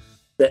is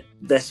that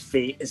this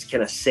fate is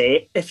kind of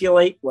set, if you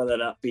like, whether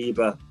that be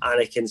by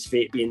Anakin's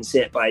fate being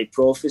set by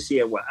prophecy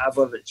or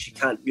whatever, that she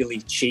can't really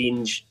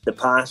change the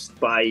past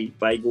by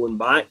going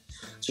back.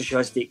 So she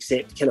has to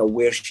accept kind of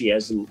where she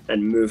is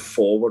and move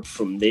forward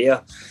from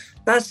there.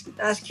 That's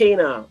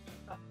kind of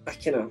a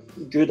kind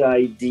of good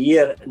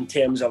idea in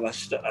terms of a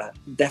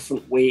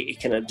different way to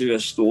kind of do a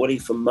story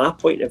from my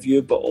point of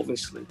view. But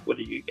obviously, what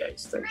do you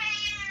guys think?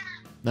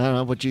 I don't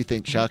know. What do you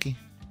think, Shockey?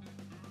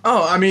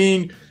 Oh, I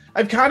mean,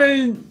 I've kind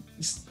of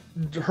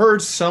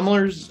heard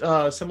similar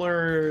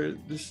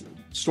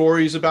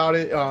stories about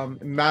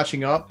it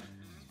matching up.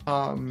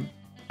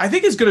 I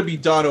think it's going to be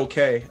done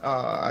okay.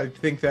 I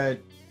think that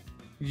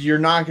you're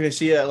not going to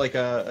see like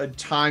a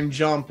time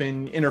jump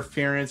and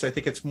interference. I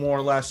think it's more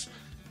or less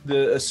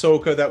the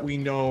Ahsoka that we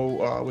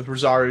know with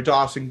Rosario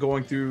Dawson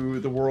going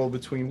through the world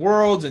between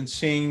worlds and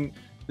seeing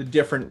the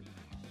different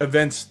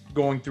events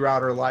going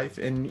throughout her life.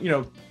 And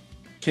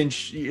can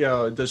she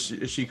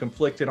is she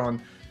conflicted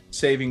on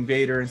saving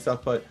Vader and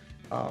stuff? But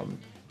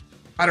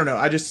I don't know.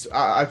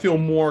 I feel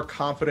more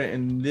confident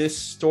in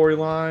this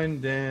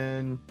storyline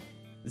than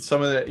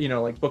some of the,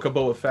 like Book of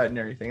Boba Fett and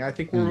everything. I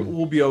think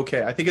we'll be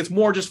okay. I think it's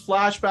more just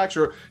flashbacks,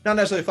 or not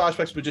necessarily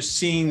flashbacks, but just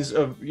scenes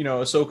of,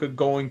 Ahsoka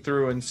going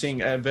through and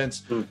seeing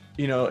events,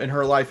 in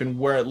her life and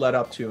where it led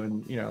up to,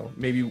 and,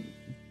 maybe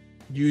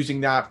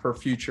using that for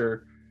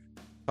future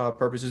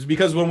purposes.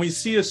 Because when we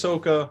see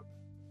Ahsoka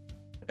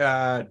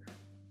at,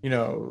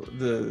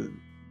 the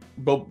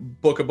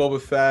Book of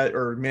Boba Fett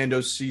or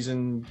Mando's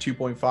season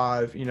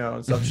 2.5,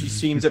 and stuff, she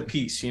seems at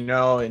peace,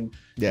 and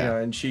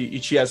and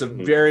she has a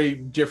very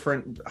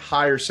different,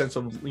 higher sense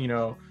of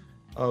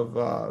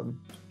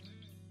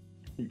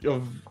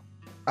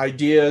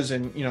ideas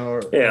and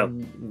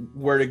and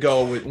where to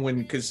go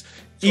because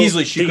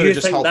easily she could have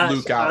just helped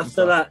Luke out.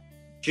 After that,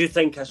 do you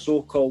think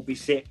Ahsoka will be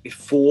set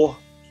before?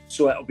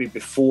 So it'll be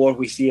before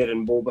we see her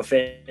in Boba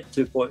Fett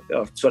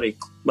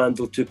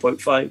Mando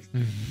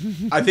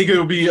 2.5. I think it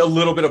will be a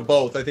little bit of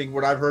both. I think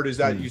what I've heard is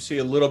that you see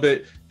a little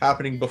bit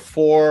happening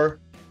before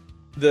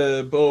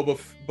the Book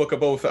of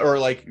Boba Fett, or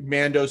like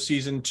Mando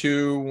season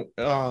 2.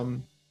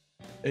 How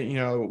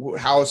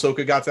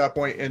Ahsoka got to that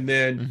point, and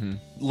then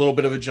a little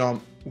bit of a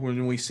jump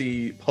when we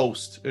see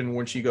post and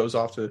when she goes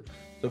off to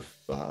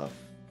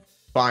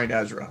find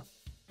Ezra.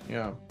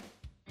 Yeah.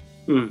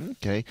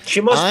 Okay. She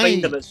must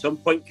find them at some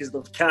point because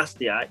they've cast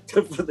the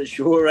actor for the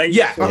show, right?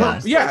 Yeah, so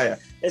yeah.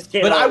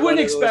 But I wouldn't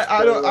expect.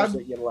 I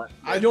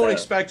don't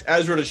expect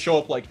Ezra to show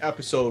up like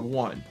episode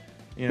 1.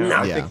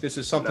 I think this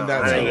is something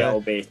that's. I think it'll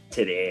be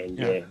to the end.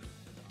 Yeah.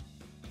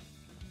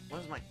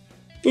 What is my?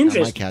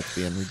 Interesting. My cat's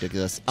being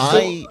ridiculous.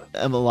 I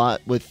am a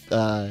lot with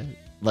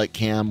like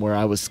Cam, where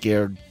I was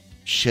scared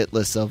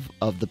shitless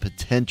of the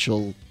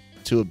potential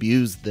to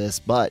abuse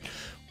this,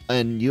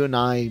 and you and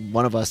I,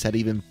 one of us had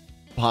even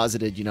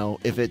posited,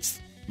 if it's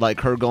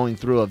like her going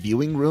through a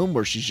viewing room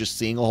where she's just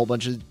seeing a whole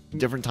bunch of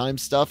different time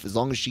stuff, as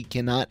long as she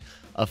cannot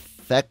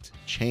affect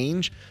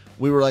change,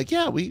 we were like,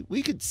 yeah,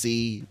 we could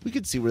see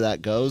where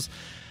that goes.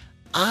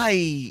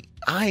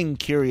 I'm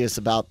curious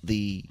about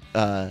the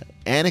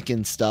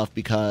Anakin stuff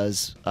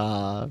because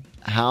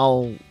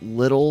how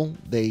little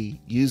they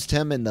used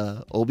him in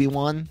the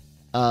Obi-Wan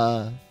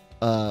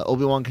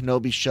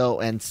Kenobi show,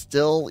 and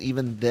still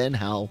even then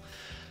how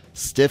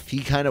stiff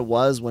he kind of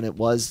was when it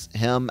was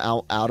him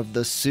out of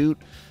the suit.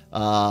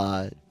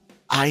 I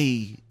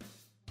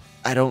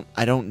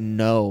don't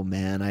know,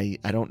 man. I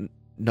don't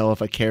know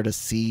if I care to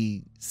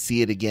see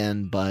it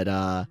again,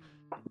 but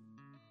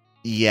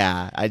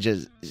yeah,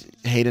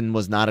 Hayden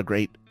was not a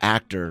great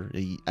actor,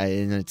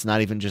 and it's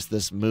not even just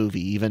this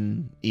movie.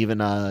 Even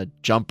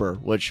Jumper,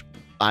 which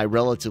I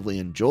relatively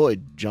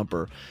enjoyed,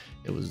 Jumper,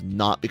 it was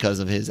not because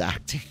of his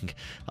acting.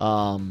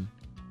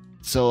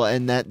 So,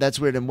 and that's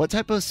weird. And what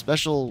type of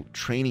special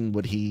training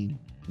would he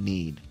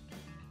need?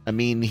 I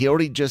mean,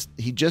 he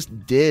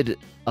just did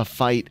a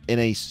fight in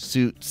a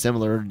suit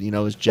similar,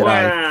 his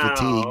Jedi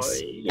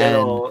fatigues.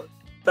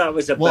 That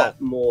was a bit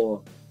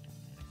more.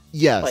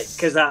 Yes,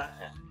 because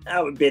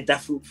that would be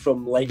different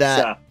from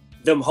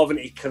them having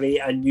to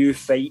create a new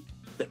fight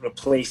that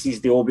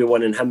replaces the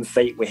Obi-Wan and him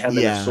fight with him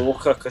and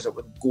Ahsoka, because it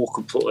would go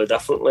completely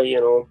differently,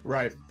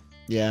 Right.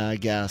 Yeah, I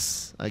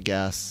guess. I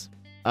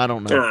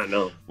don't know. I don't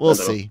know. We'll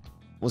see.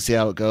 We'll see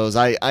how it goes.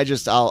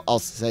 I'll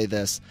say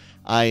this.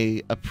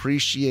 I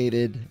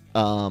appreciated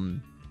the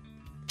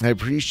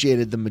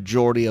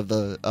majority of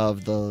the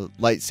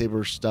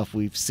lightsaber stuff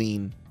we've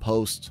seen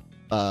post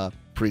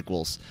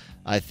prequels.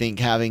 I think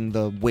having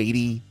the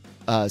weighty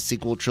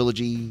sequel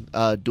trilogy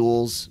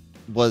duels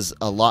was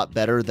a lot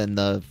better than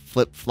the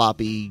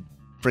flip-floppy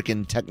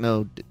freaking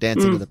techno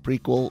dancing of the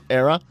prequel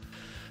era.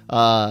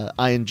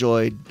 I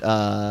enjoyed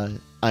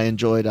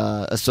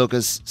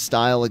Ahsoka's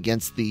style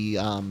against the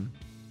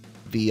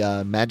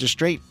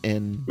magistrate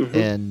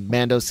in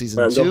Mando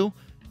season 2.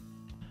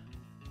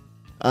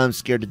 I'm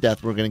scared to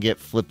death we're gonna get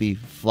flippy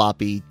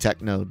floppy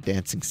techno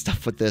dancing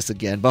stuff with this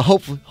again, but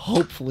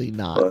hopefully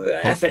not. Well,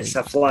 if it's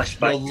a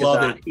flashback to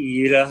that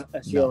era, I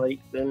feel like,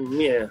 then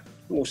yeah,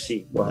 we'll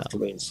see. We'll have to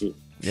wait and see.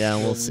 Yeah,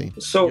 we'll see.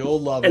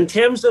 So, in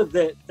terms of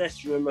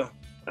this rumor,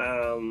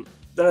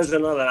 there's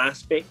another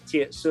aspect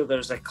to it. So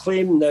there's a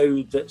claim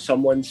now that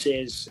someone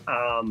says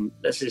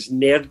this is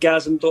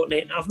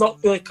nerdgasm.net. I've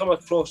not really come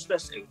across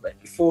this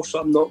outlet before, so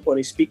I'm not going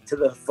to speak to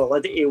the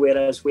validity,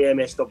 whereas with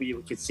MSW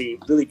we could say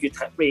really good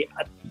hit rate.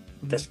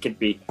 This could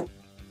be,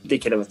 they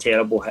could have a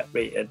terrible hit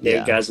rate at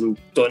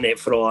nerdgasm.net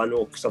for all I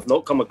know, because I've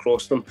not come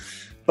across them.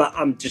 But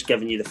I'm just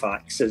giving you the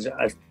facts as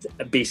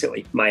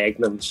basically my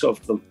ignorance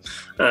of them.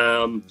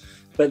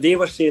 But they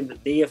were saying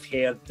that they have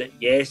heard that,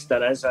 yes,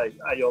 there is a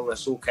young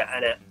Ahsoka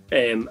in it,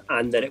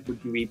 and that it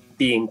would be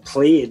being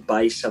played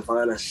by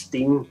Savannah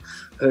Steen,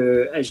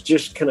 who has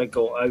just kind of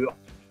got out,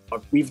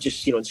 or we've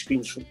just seen on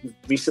screens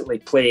recently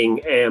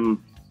playing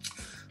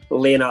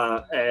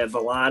Lena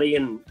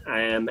Valarian,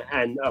 and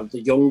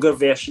the younger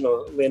version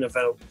of Lena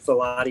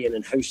Valarian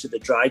in House of the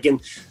Dragon.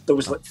 There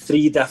was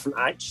 3 different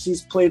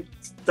actresses played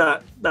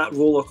that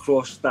role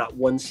across that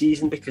one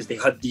season because they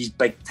had these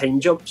big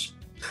time jumps.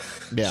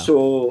 Yeah.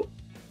 So,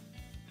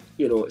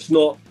 it's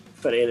not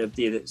for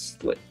anybody that's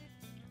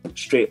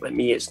straight like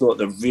me. It's not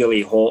the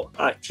really hot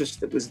actress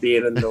that was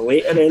there in the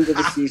later end of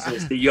the season.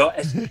 It's the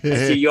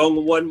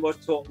young one we're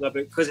talking about.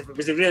 Because if it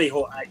was a really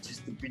hot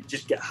actress, we'd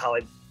just get Halle.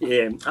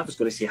 I was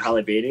going to say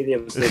Halle Berry. There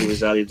was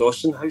Rosario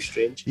Dawson. How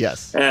strange.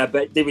 Yes.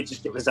 But they would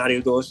just get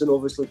Rosario Dawson,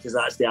 obviously, because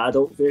that's the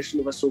adult version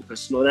of Ahsoka.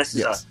 So no, this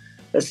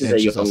is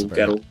a young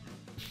girl.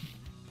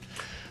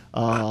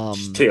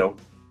 She's too young.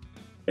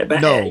 Yeah,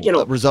 but,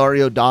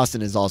 Rosario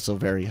Dawson is also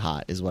very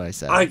hot, is what I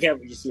said. I get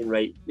what you're saying,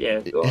 right?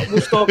 Yeah, we'll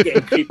stop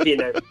getting creepy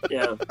now.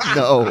 Yeah.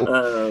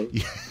 No.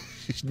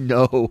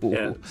 No.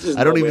 Yeah,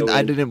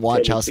 I didn't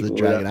watch House of the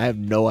Dragon. I have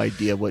no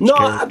idea which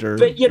character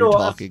you're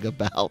talking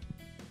about.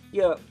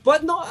 Yeah,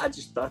 but no, I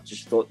just thought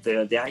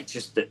the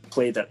actress that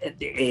played it at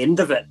the end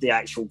of it, the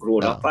actual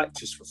grown-up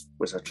actress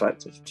was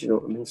attractive. Do you know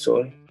what I mean?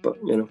 Sorry, but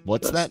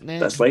what's that name?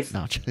 That's life.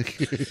 No,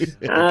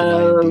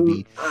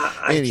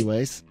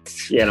 anyways,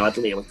 I don't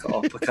need to look it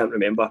up. I can't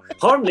remember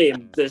her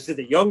name. This is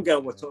the young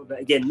girl we're talking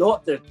about again,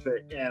 not the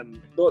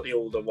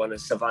older one,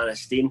 is Savannah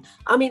Steen.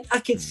 I mean, I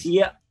could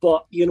see it,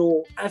 but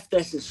if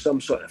this is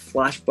some sort of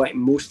flashback,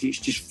 mostly it's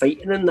just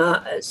fighting in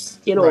that. It's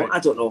right. I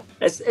don't know.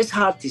 It's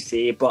hard to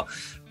say, but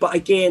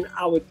again,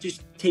 I would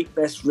just take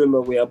this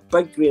rumour with a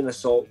big grain of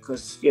salt,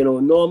 because,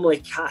 normally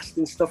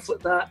casting stuff like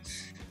that,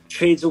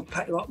 trades will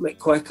pick it up a bit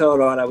quicker,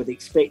 or I would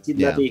expect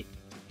maybe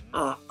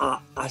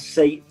a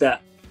site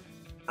that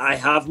I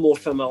have more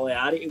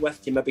familiarity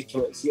with to maybe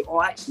come out and say,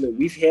 oh, actually,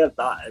 we've heard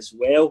that as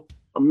well.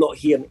 I'm not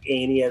hearing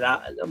any of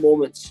that at the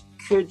moment.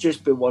 Could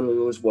just be one of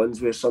those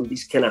ones where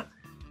somebody's kind of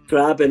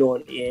grabbing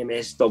on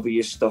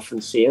MSW stuff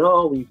and saying,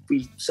 oh,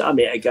 I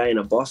met a guy in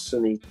a bus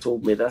and he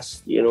told me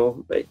this,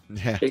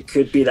 It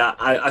could be that.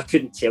 I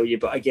couldn't tell you,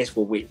 but I guess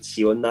we'll wait and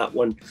see on that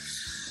one.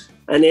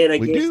 And then I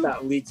guess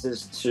that leads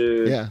us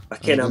to a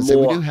kind of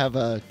more... we do have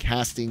a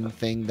casting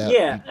thing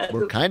that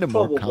we're kind of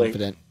more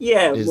confident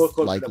more confident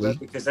likely.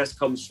 Because this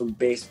comes from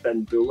Base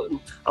Bin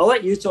Bulletin. I'll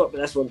let you talk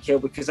about this one, Kel,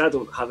 because I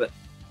don't have it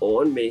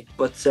on me,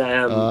 but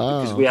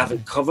because we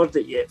haven't covered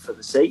it yet for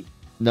the site.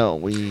 No,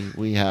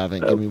 we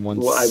haven't. Give me one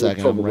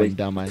second. I'm writing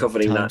down my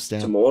covering that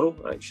tomorrow,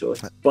 actually.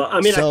 But I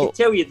mean, I can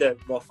tell you the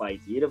rough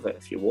idea of it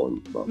if you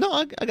want. But... No,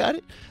 I got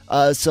it.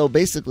 So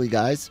basically,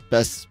 guys,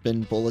 Best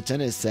Spin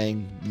Bulletin is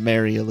saying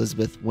Mary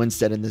Elizabeth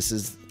Winstead, and this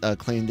is a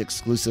claimed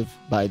exclusive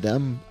by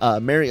them.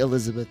 Mary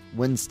Elizabeth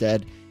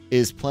Winstead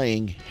is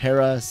playing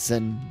Hera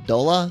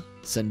Syndulla.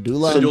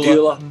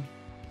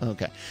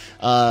 Okay.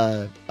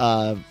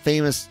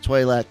 Famous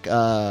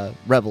Twi'lek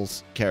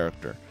Rebels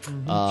character. She's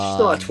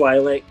not a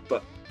Twi'lek,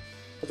 but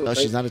I don't think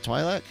she's not a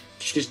Twi'lek?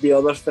 She's the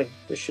other thing,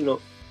 is she not?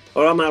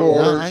 Or am I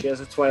wrong? She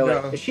has a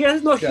Twi'lek. No. She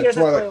has a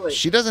Twi'lek.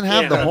 She doesn't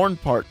have the horn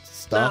part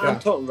stuff. No, I'm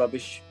talking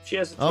rubbish. She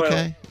has a Twi'lek.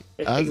 Okay.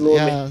 Me.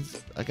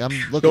 Like I'm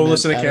looking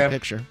at a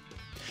picture.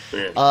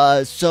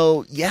 Yeah.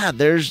 So yeah,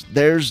 there's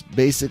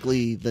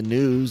basically the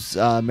news.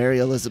 Mary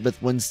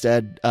Elizabeth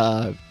Winstead,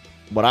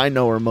 what I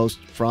know her most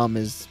from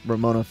is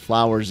Ramona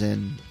Flowers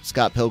in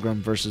Scott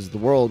Pilgrim versus the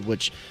World,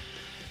 which,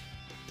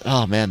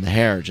 oh man, the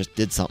hair just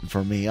did something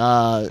for me.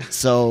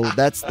 So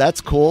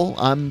that's cool.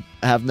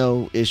 Have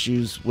no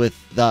issues with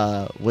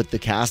the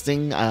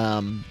casting.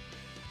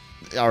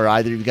 Are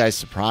either of you guys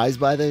surprised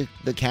by the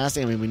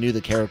casting? I mean, we knew the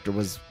character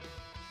was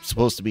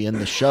supposed to be in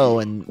the show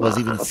and was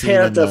even seen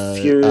in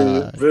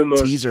the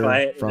rumors teaser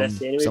from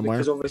anyway, somewhere.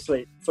 Because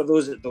obviously, for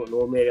those that don't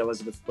know, Mary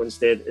Elizabeth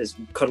Winstead is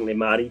currently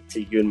married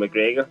to Ewan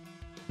McGregor,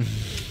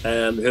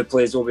 who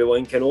plays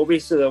Obi-Wan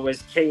Kenobi. So there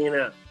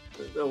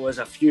was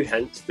a few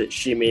hints that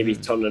she may be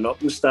turning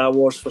up in Star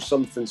Wars for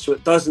something. So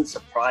it doesn't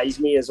surprise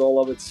me, is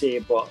all I would say.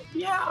 But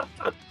yeah,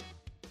 I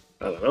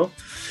don't know.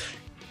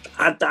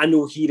 I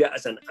know Hera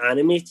as an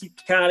animated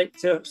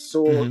character,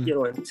 so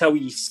until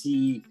you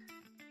see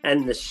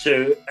in the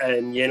suit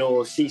and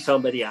see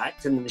somebody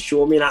acting in the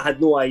show. I mean, I had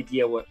no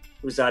idea what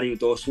Rosario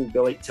Dawson would be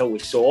like till we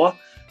saw.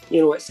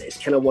 It's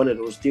kind of one of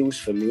those deals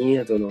for me.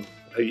 I don't know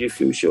how you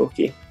feel,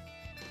 Shoki.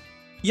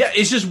 Yeah,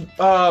 it's just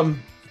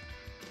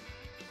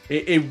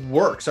it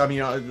works. I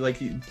mean, like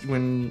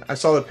when I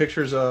saw the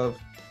pictures of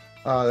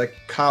that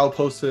Kyle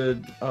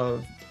posted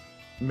of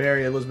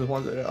Mary Elizabeth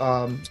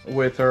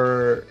with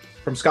her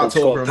from Scott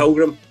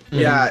Pilgrim.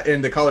 Yeah,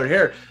 and the colored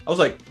hair. I was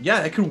like,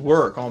 yeah, that could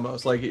work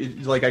almost. Like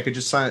I could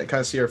just kind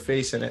of see her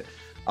face in it.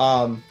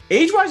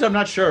 Age-wise, I'm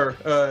not sure.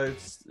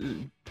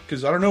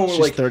 Because I don't know.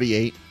 She's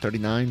 38,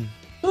 39.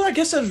 Well, I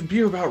guess that would be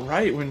about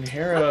right when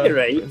Hera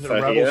in the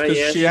Rebels,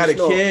 because she had a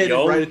kid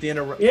right at the end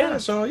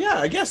of So yeah,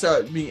 I guess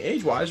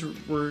age-wise,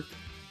 we're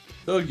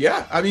so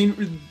yeah. I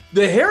mean,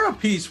 the Hera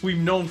piece we've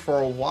known for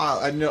a while.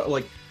 I know,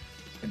 like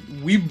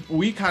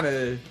we kind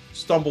of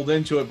stumbled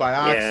into it by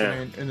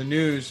accident in the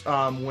news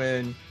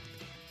when.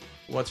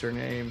 What's her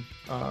name?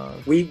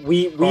 We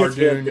heard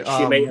that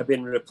she might have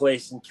been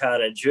replacing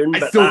Cara Dune.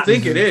 I still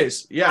think it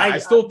is. Yeah, I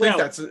still think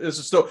that's a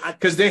still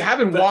because they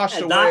haven't washed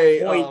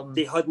away. At that point,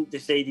 they hadn't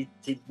decided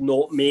to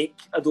not make.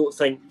 I don't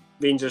think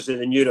Rangers of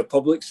the New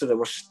Republic, so they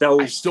were still.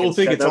 I still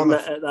think it's on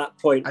at that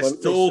point. I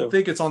still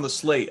think it's on the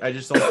slate. I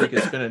just don't think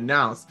it's been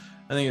announced.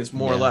 I think it's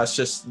more or less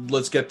just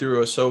let's get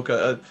through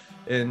Ahsoka.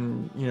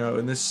 And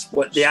in this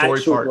story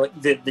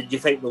part, did you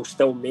think they'll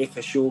still make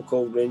a show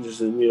called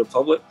Rangers of the New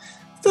Republic?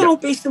 I don't know,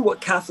 based on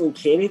what Kathleen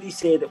Kennedy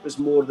said, it was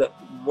more that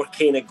we're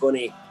kind of going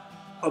to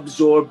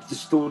absorb the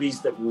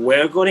stories that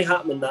were going to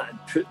happen in that and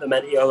put them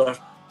into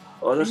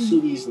other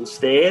series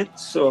instead.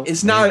 So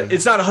it's not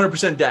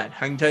 100% dead.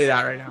 I can tell you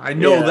that right now. I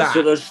know that.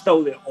 So there's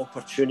still the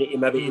opportunity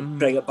maybe to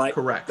bring it back,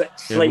 correct, but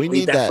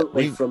slightly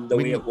differently from the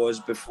way it was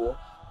before.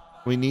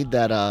 We need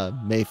that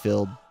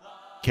Mayfield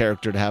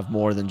character to have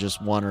more than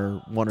just one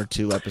or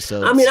two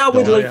episodes. I mean, I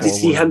would like to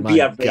see him be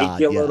a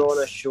regular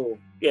on a show.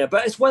 Yeah,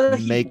 but it's whether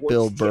he make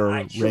Bill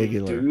Burr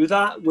regular. Do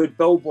that. Would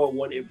Bill Burr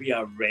want to be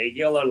a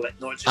regular, like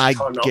not just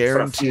turn up for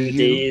a few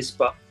days?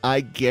 But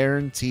I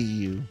guarantee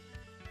you,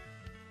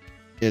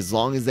 as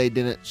long as they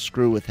didn't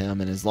screw with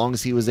him, and as long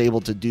as he was able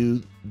to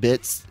do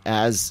bits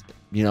as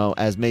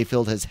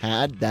Mayfield has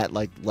had that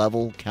like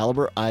level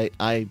caliber, I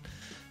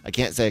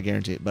can't say I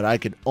guarantee it, but I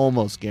could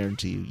almost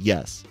guarantee you,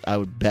 yes, I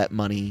would bet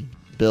money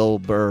Bill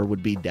Burr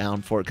would be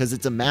down for it, because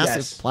it's a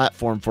massive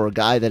platform for a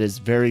guy that is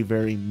very,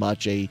 very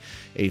much a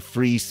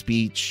free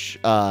speech.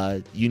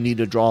 You need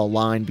to draw a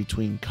line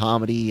between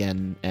comedy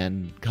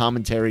and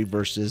commentary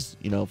versus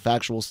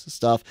factual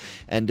stuff,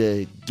 and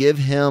to give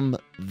him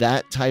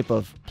that type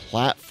of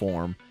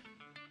platform.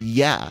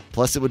 Yeah,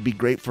 plus it would be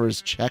great for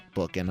his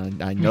checkbook,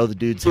 and I know the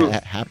dude's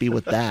happy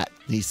with that.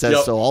 He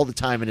says so all the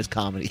time in his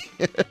comedy.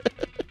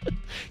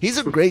 He's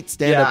a great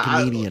stand-up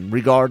comedian,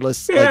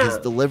 regardless like his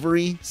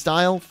delivery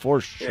style,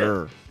 for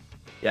sure.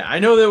 Yeah, I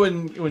know that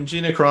when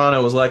Gina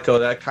Carano was let go,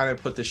 that kind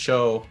of put the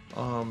show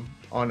on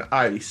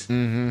ice.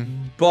 Mm-hmm.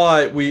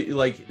 But we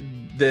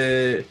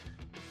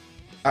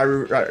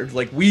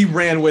we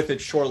ran with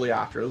it shortly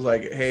after. It was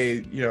like,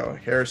 hey,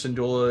 Harrison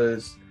Dula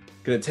is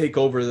going to take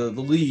over the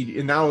lead,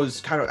 and that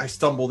was kind of, I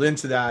stumbled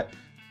into that,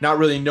 not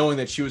really knowing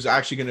that she was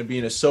actually going to be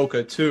in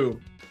Ahsoka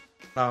too.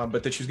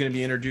 But that she was going to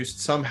be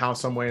introduced somehow,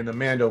 some way in the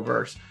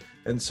Mandoverse.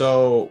 And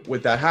so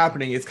with that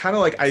happening, it's kind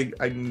of like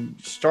I'm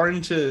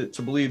starting to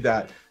believe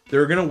that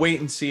they're going to wait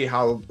and see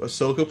how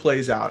Ahsoka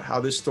plays out, how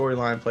this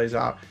storyline plays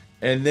out.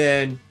 And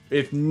then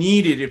if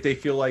needed, if they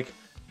feel like,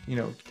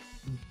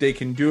 they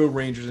can do a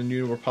Rangers of the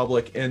New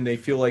Republic and they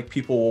feel like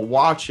people will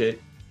watch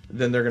it,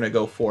 then they're going to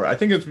go for it. I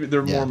think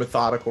they're Yeah. more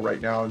methodical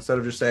right now instead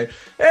of just saying,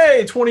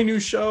 hey, 20 new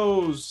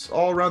shows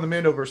all around the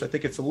Mandoverse. I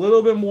think it's a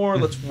little bit more,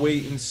 let's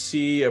wait and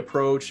see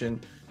approach and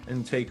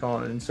take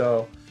on it. And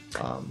so,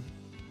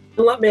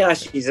 let me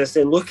ask you this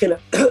then, looking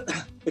at,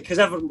 because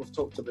everything we've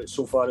talked about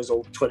so far is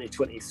all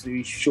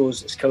 2023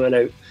 shows that's coming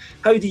out.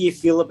 How do you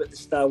feel about the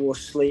Star Wars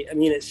slate? I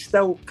mean, it's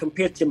still,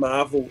 compared to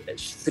Marvel,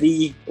 it's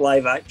 3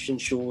 live action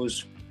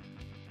shows,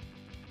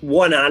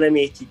 1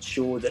 animated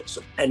show that's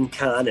in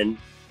canon,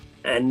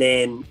 and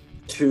then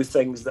 2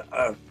 things that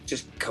are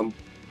just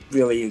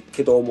really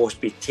could almost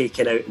be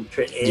taken out and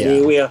put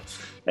anywhere.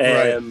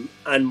 Right.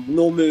 And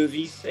no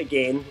movies,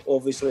 again,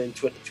 obviously in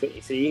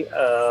 2023.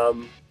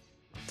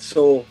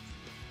 So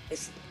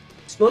it's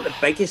not the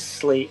biggest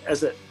slate,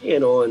 is it?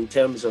 In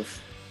terms of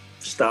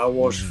Star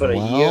Wars for a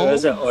year,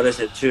 is it? Or is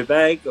it too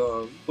big?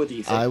 Or what do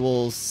you think? I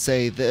will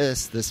say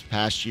this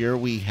past year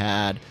we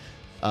had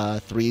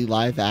 3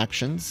 live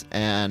actions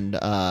and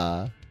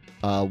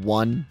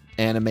 1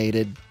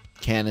 animated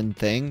canon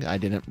thing. I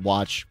didn't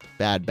watch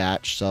Bad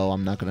Batch, so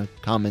I'm not going to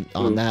comment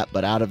on that.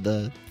 But out of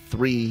the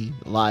 3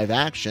 live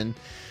action,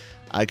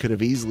 I could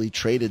have easily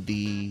traded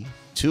the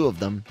 2 of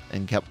them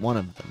and kept 1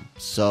 of them.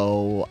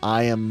 So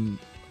I am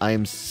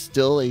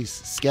still a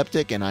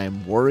skeptic, and I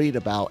am worried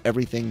about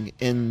everything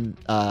in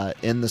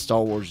the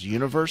Star Wars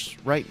universe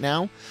right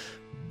now.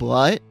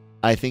 But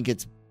I think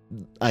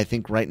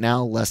right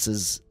now less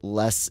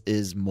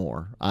is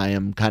more. I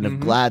am kind of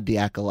glad the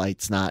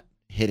Acolyte's not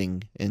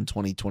hitting in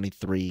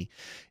 2023.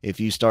 If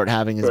you start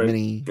having as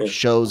many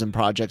shows and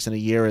projects in a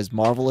year as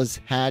Marvel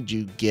has had,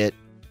 you get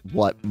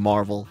what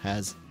Marvel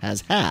has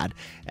had,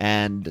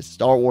 and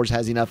Star Wars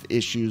has enough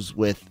issues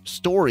with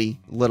story,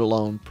 let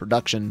alone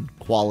production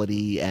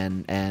quality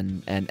and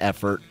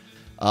effort.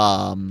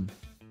 So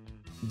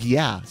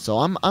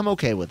I'm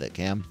okay with it.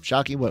 Cam,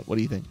 Shocky, what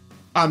do you think?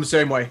 I'm the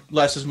same way.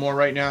 Less is more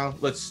right now.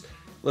 Let's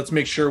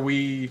make sure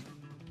we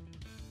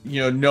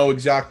know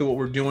exactly what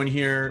we're doing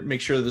here, make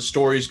sure the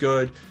story's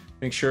good,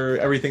 make sure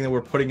everything that we're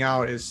putting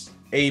out is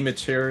A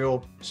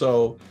material.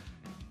 So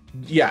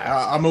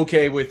yeah, I'm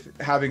okay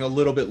with having a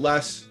little bit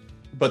less,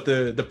 but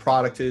the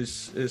product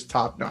is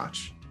top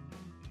notch.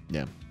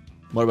 Yeah.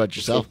 What about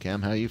yourself,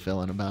 Cam? How are you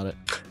feeling about it?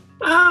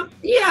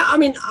 Yeah, I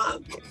mean,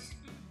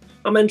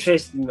 I'm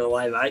interested in the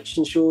live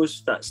action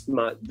shows. That's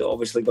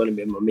obviously going to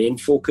be my main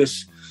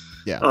focus.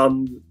 Yeah.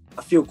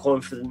 I feel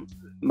confident.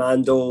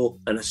 Mando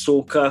and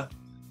Ahsoka.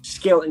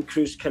 Skeleton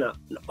Crew's kind of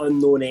an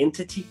unknown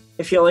entity,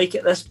 if you like,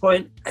 at this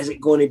point. Is it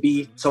going to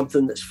be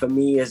something that's for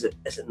me? Is it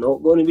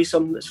not going to be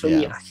something that's for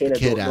me? I kind of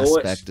don't know.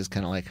 The kid aspect is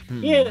kind of like,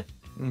 Yeah.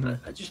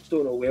 I just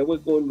don't know where we're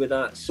going with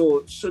that.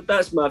 So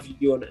that's my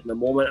view on it in the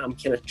moment. I'm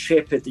kind of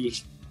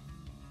trepidation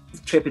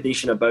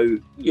about,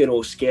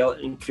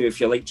 Skeleton Crew,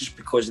 if you like, just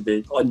because of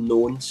the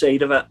unknown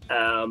side of it.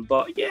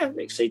 But yeah, I'm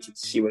excited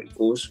to see where it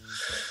goes.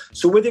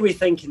 So what do we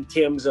think in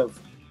terms of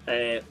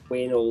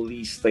when all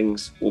these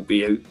things will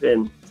be out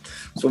then?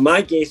 So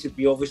my guess would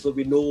be, obviously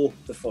we know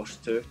the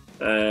first 2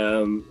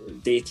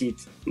 dated.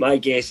 My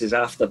guess is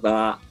after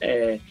that,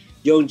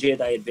 Young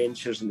Jedi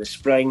Adventures in the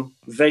spring,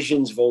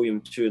 Visions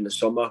Volume 2 in the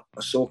summer,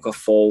 Ahsoka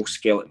fall,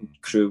 Skeleton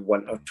Crew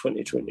winter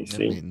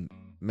 2023. I mean,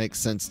 makes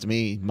sense to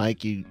me.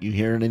 Mike, you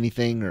hearing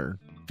anything or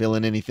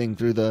feeling anything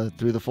through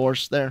the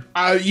Force there?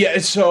 Yeah.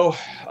 So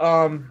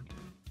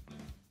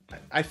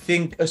I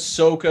think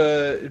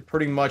Ahsoka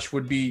pretty much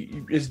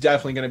is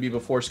definitely going to be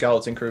before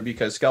Skeleton Crew,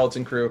 because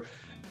Skeleton Crew,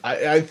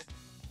 I've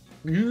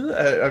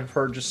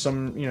heard just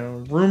some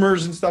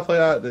rumors and stuff like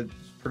that. The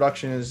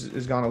production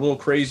has gone a little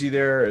crazy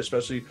there,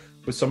 especially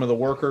with some of the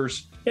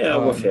workers. Yeah,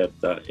 we've heard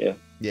that.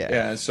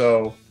 Yeah.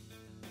 So,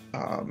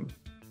 I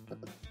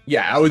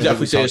would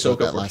definitely say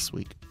Ahsoka last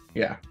week.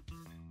 Yeah.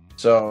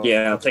 So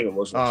yeah, I think it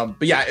was. But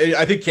yeah,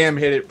 I think Cam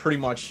hit it pretty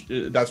much.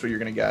 That's what you're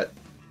gonna get.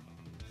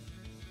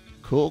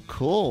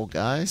 Cool,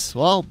 guys.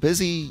 Well,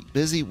 busy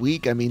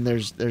week. I mean,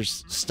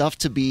 there's stuff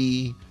to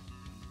be.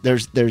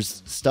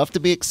 There's stuff to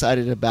be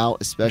excited about,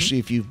 especially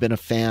if you've been a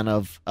fan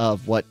of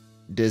what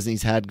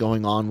Disney's had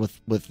going on with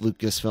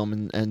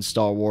Lucasfilm and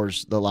Star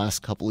Wars the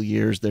last couple of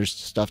years. There's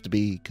stuff to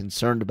be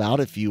concerned about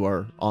if you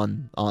are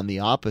on the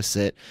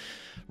opposite.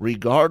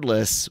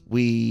 Regardless,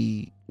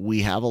 we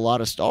have a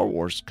lot of Star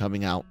Wars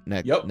coming out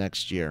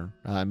next year.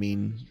 I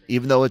mean,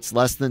 even though it's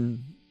less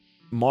than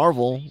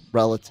Marvel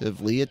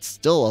relatively, it's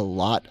still a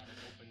lot.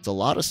 It's a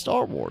lot of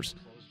Star Wars,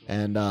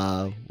 and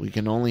we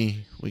can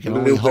only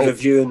hope.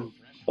 Reviewing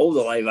all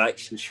the live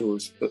action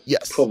shows, but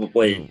yes,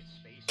 probably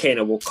kind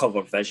of will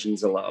cover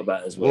Visions a little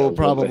bit as well. We'll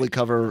probably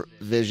cover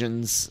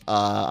Visions.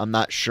 I'm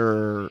not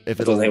sure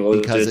if it'll,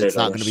 because it's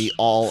not going to be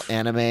all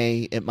anime.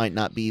 It might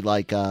not be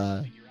like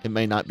it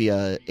may not be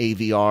a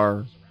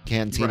AVR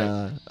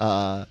Cantina.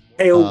 Right.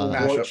 He'll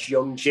watch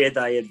Young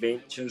Jedi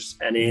Adventures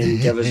and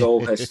then give us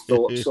all his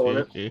thoughts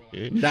on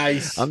it.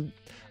 Nice.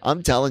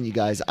 I'm telling you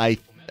guys, I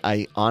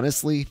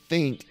honestly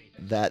think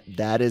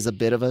that is a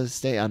bit of a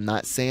stay. I'm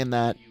not saying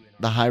that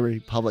the High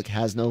Republic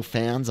has no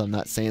fans. I'm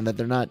not saying that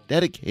they're not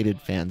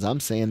dedicated fans. I'm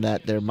saying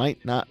that there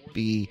might not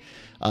be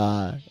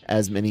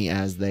as many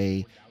as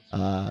they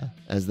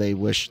as they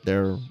wish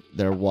there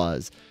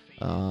was.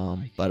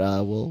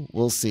 But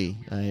we'll see.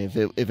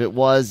 If it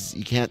was,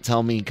 you can't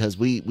tell me, because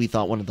we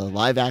thought one of the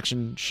live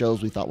action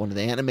shows, we thought one of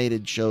the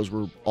animated shows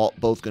were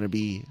both going to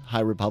be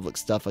High Republic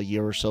stuff a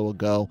year or so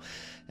ago,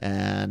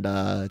 and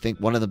I think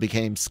one of them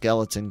became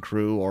Skeleton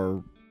Crew,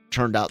 or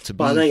turned out to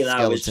be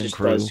Skeleton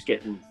Crew,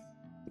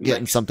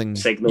 getting something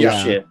signals,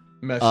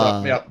 messed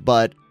up. Yeah,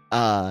 but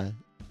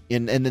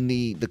and then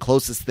the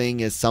closest thing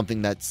is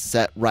something that's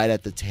set right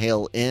at the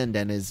tail end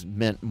and is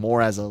meant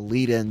more as a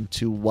lead-in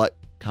to what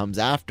comes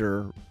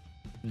after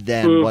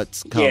than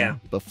what's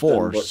come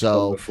before.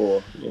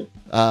 So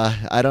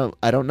I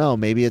don't know.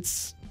 Maybe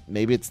it's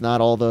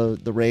not all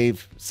the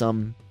rave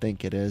some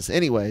think it is.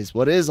 Anyways,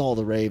 what is all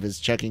the rave is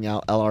checking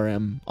out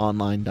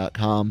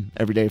lrmonline.com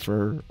every day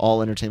for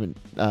all entertainment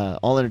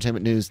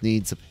news,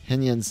 needs,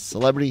 opinions,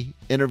 celebrity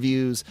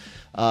interviews,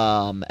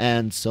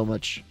 and so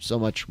much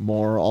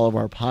more. All of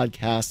our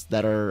podcasts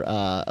that are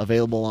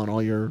available on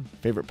all your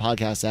favorite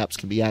podcast apps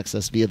can be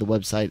accessed via the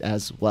website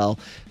as well.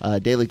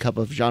 Daily cup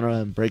of genre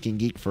and breaking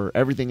geek for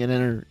everything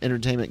in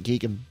entertainment,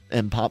 geek,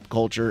 and pop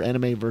culture.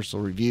 Anime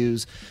Versal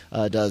Reviews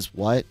does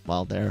what?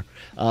 Well, there.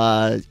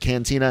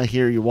 Cantina,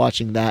 here you're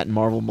watching that, and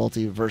Marvel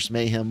Multiverse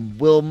Mayhem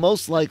will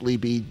most likely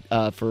be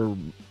for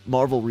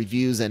Marvel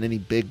reviews and any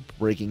big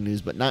breaking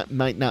news, but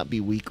might not be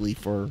weekly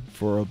for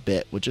a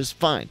bit, which is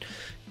fine.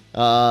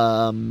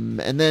 And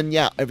then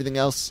everything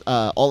else,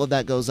 all of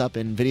that goes up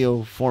in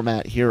video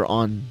format here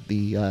on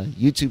the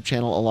YouTube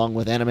channel, along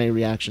with anime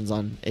reactions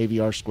on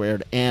AVR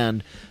Squared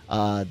and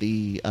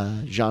the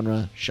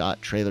genre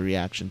shot trailer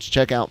reactions.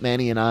 Check out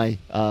Manny and I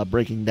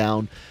breaking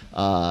down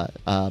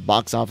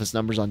box office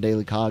numbers on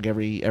Daily Cog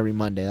every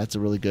Monday. That's a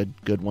really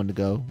good one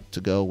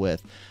to go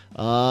with.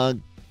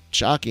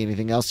 Shocky,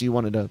 anything else you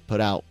wanted to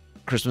put out?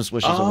 Christmas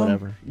wishes or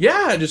whatever.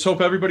 Yeah, I just hope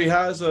everybody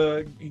has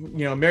a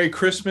Merry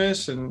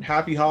Christmas and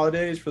Happy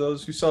Holidays for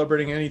those who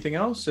celebrating anything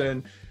else,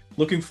 and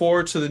looking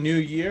forward to the new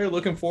year,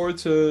 looking forward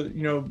to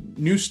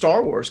new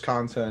Star Wars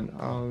content.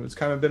 It's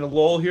kind of been a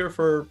lull here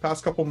for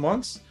past couple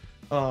months,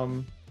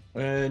 and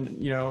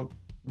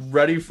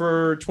ready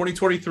for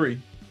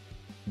 2023.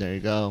 There you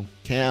go.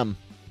 Cam.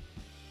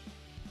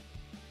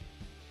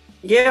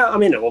 Yeah, I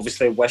mean,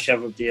 obviously wish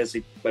everybody has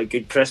a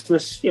good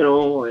Christmas,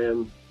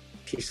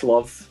 peace,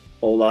 love,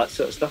 all that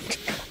sort of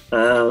stuff.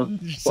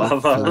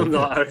 Whatever. I'm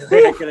not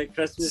really a good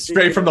Christmas.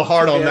 Straight from the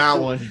heart on that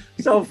one.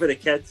 It's all for the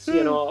kids,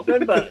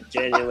 but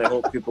genuinely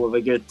hope people have a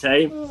good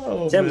time.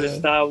 In terms of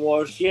Star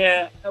Wars,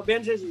 it'll be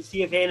interesting to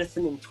see if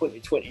anything in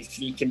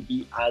 2023 can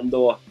beat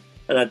Andor,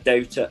 and I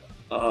doubt it.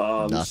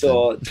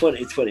 So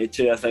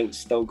 2022, I think, is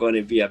still going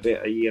to be a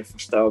better year for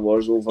Star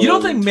Wars overall. You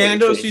don't think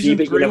Mando season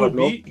 3 would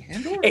beat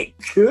Andor? It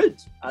could.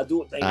 I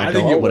don't think. I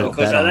think it would,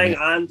 because I think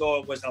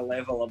Andor was a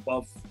level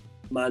above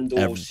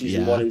Mando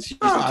season 1 and season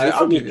 2.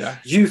 I'll give you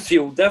that. You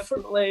feel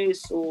differently,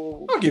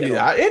 so I'll give you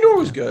that. Andor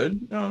was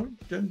good.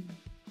 Good.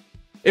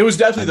 It was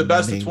definitely the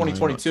best of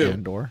 2022.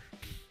 Andor.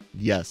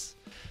 Yes.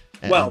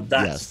 Well,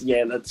 that's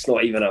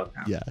not even a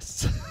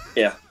yes.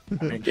 Yeah.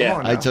 I mean, come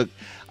on now.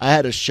 I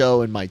had a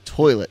show in my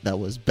toilet that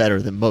was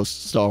better than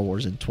most Star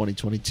Wars in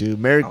 2022.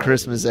 Merry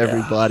Christmas,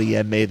 everybody,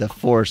 and may the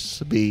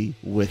Force be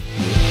with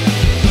you.